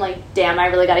some of these, I'm like, damn, I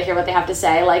really gotta hear what they have to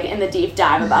say, like, in the deep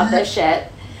dive about this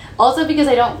shit. Also, because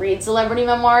I don't read celebrity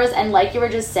memoirs, and like you were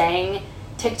just saying,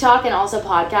 TikTok and also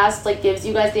podcasts, like, gives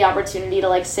you guys the opportunity to,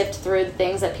 like, sift through the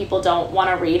things that people don't want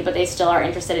to read, but they still are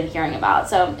interested in hearing about,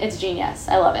 so it's genius.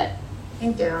 I love it.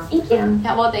 Thank you. Thank you.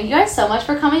 Yeah, well, thank you guys so much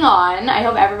for coming on. I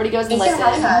hope everybody goes and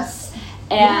listens.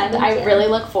 And I really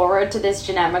look forward to this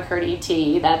Jeanette McCurdy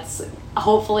tea that's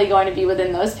hopefully going to be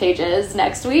within those pages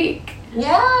next week.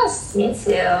 Yes. Me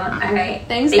too. All right.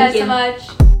 Thanks guys so much.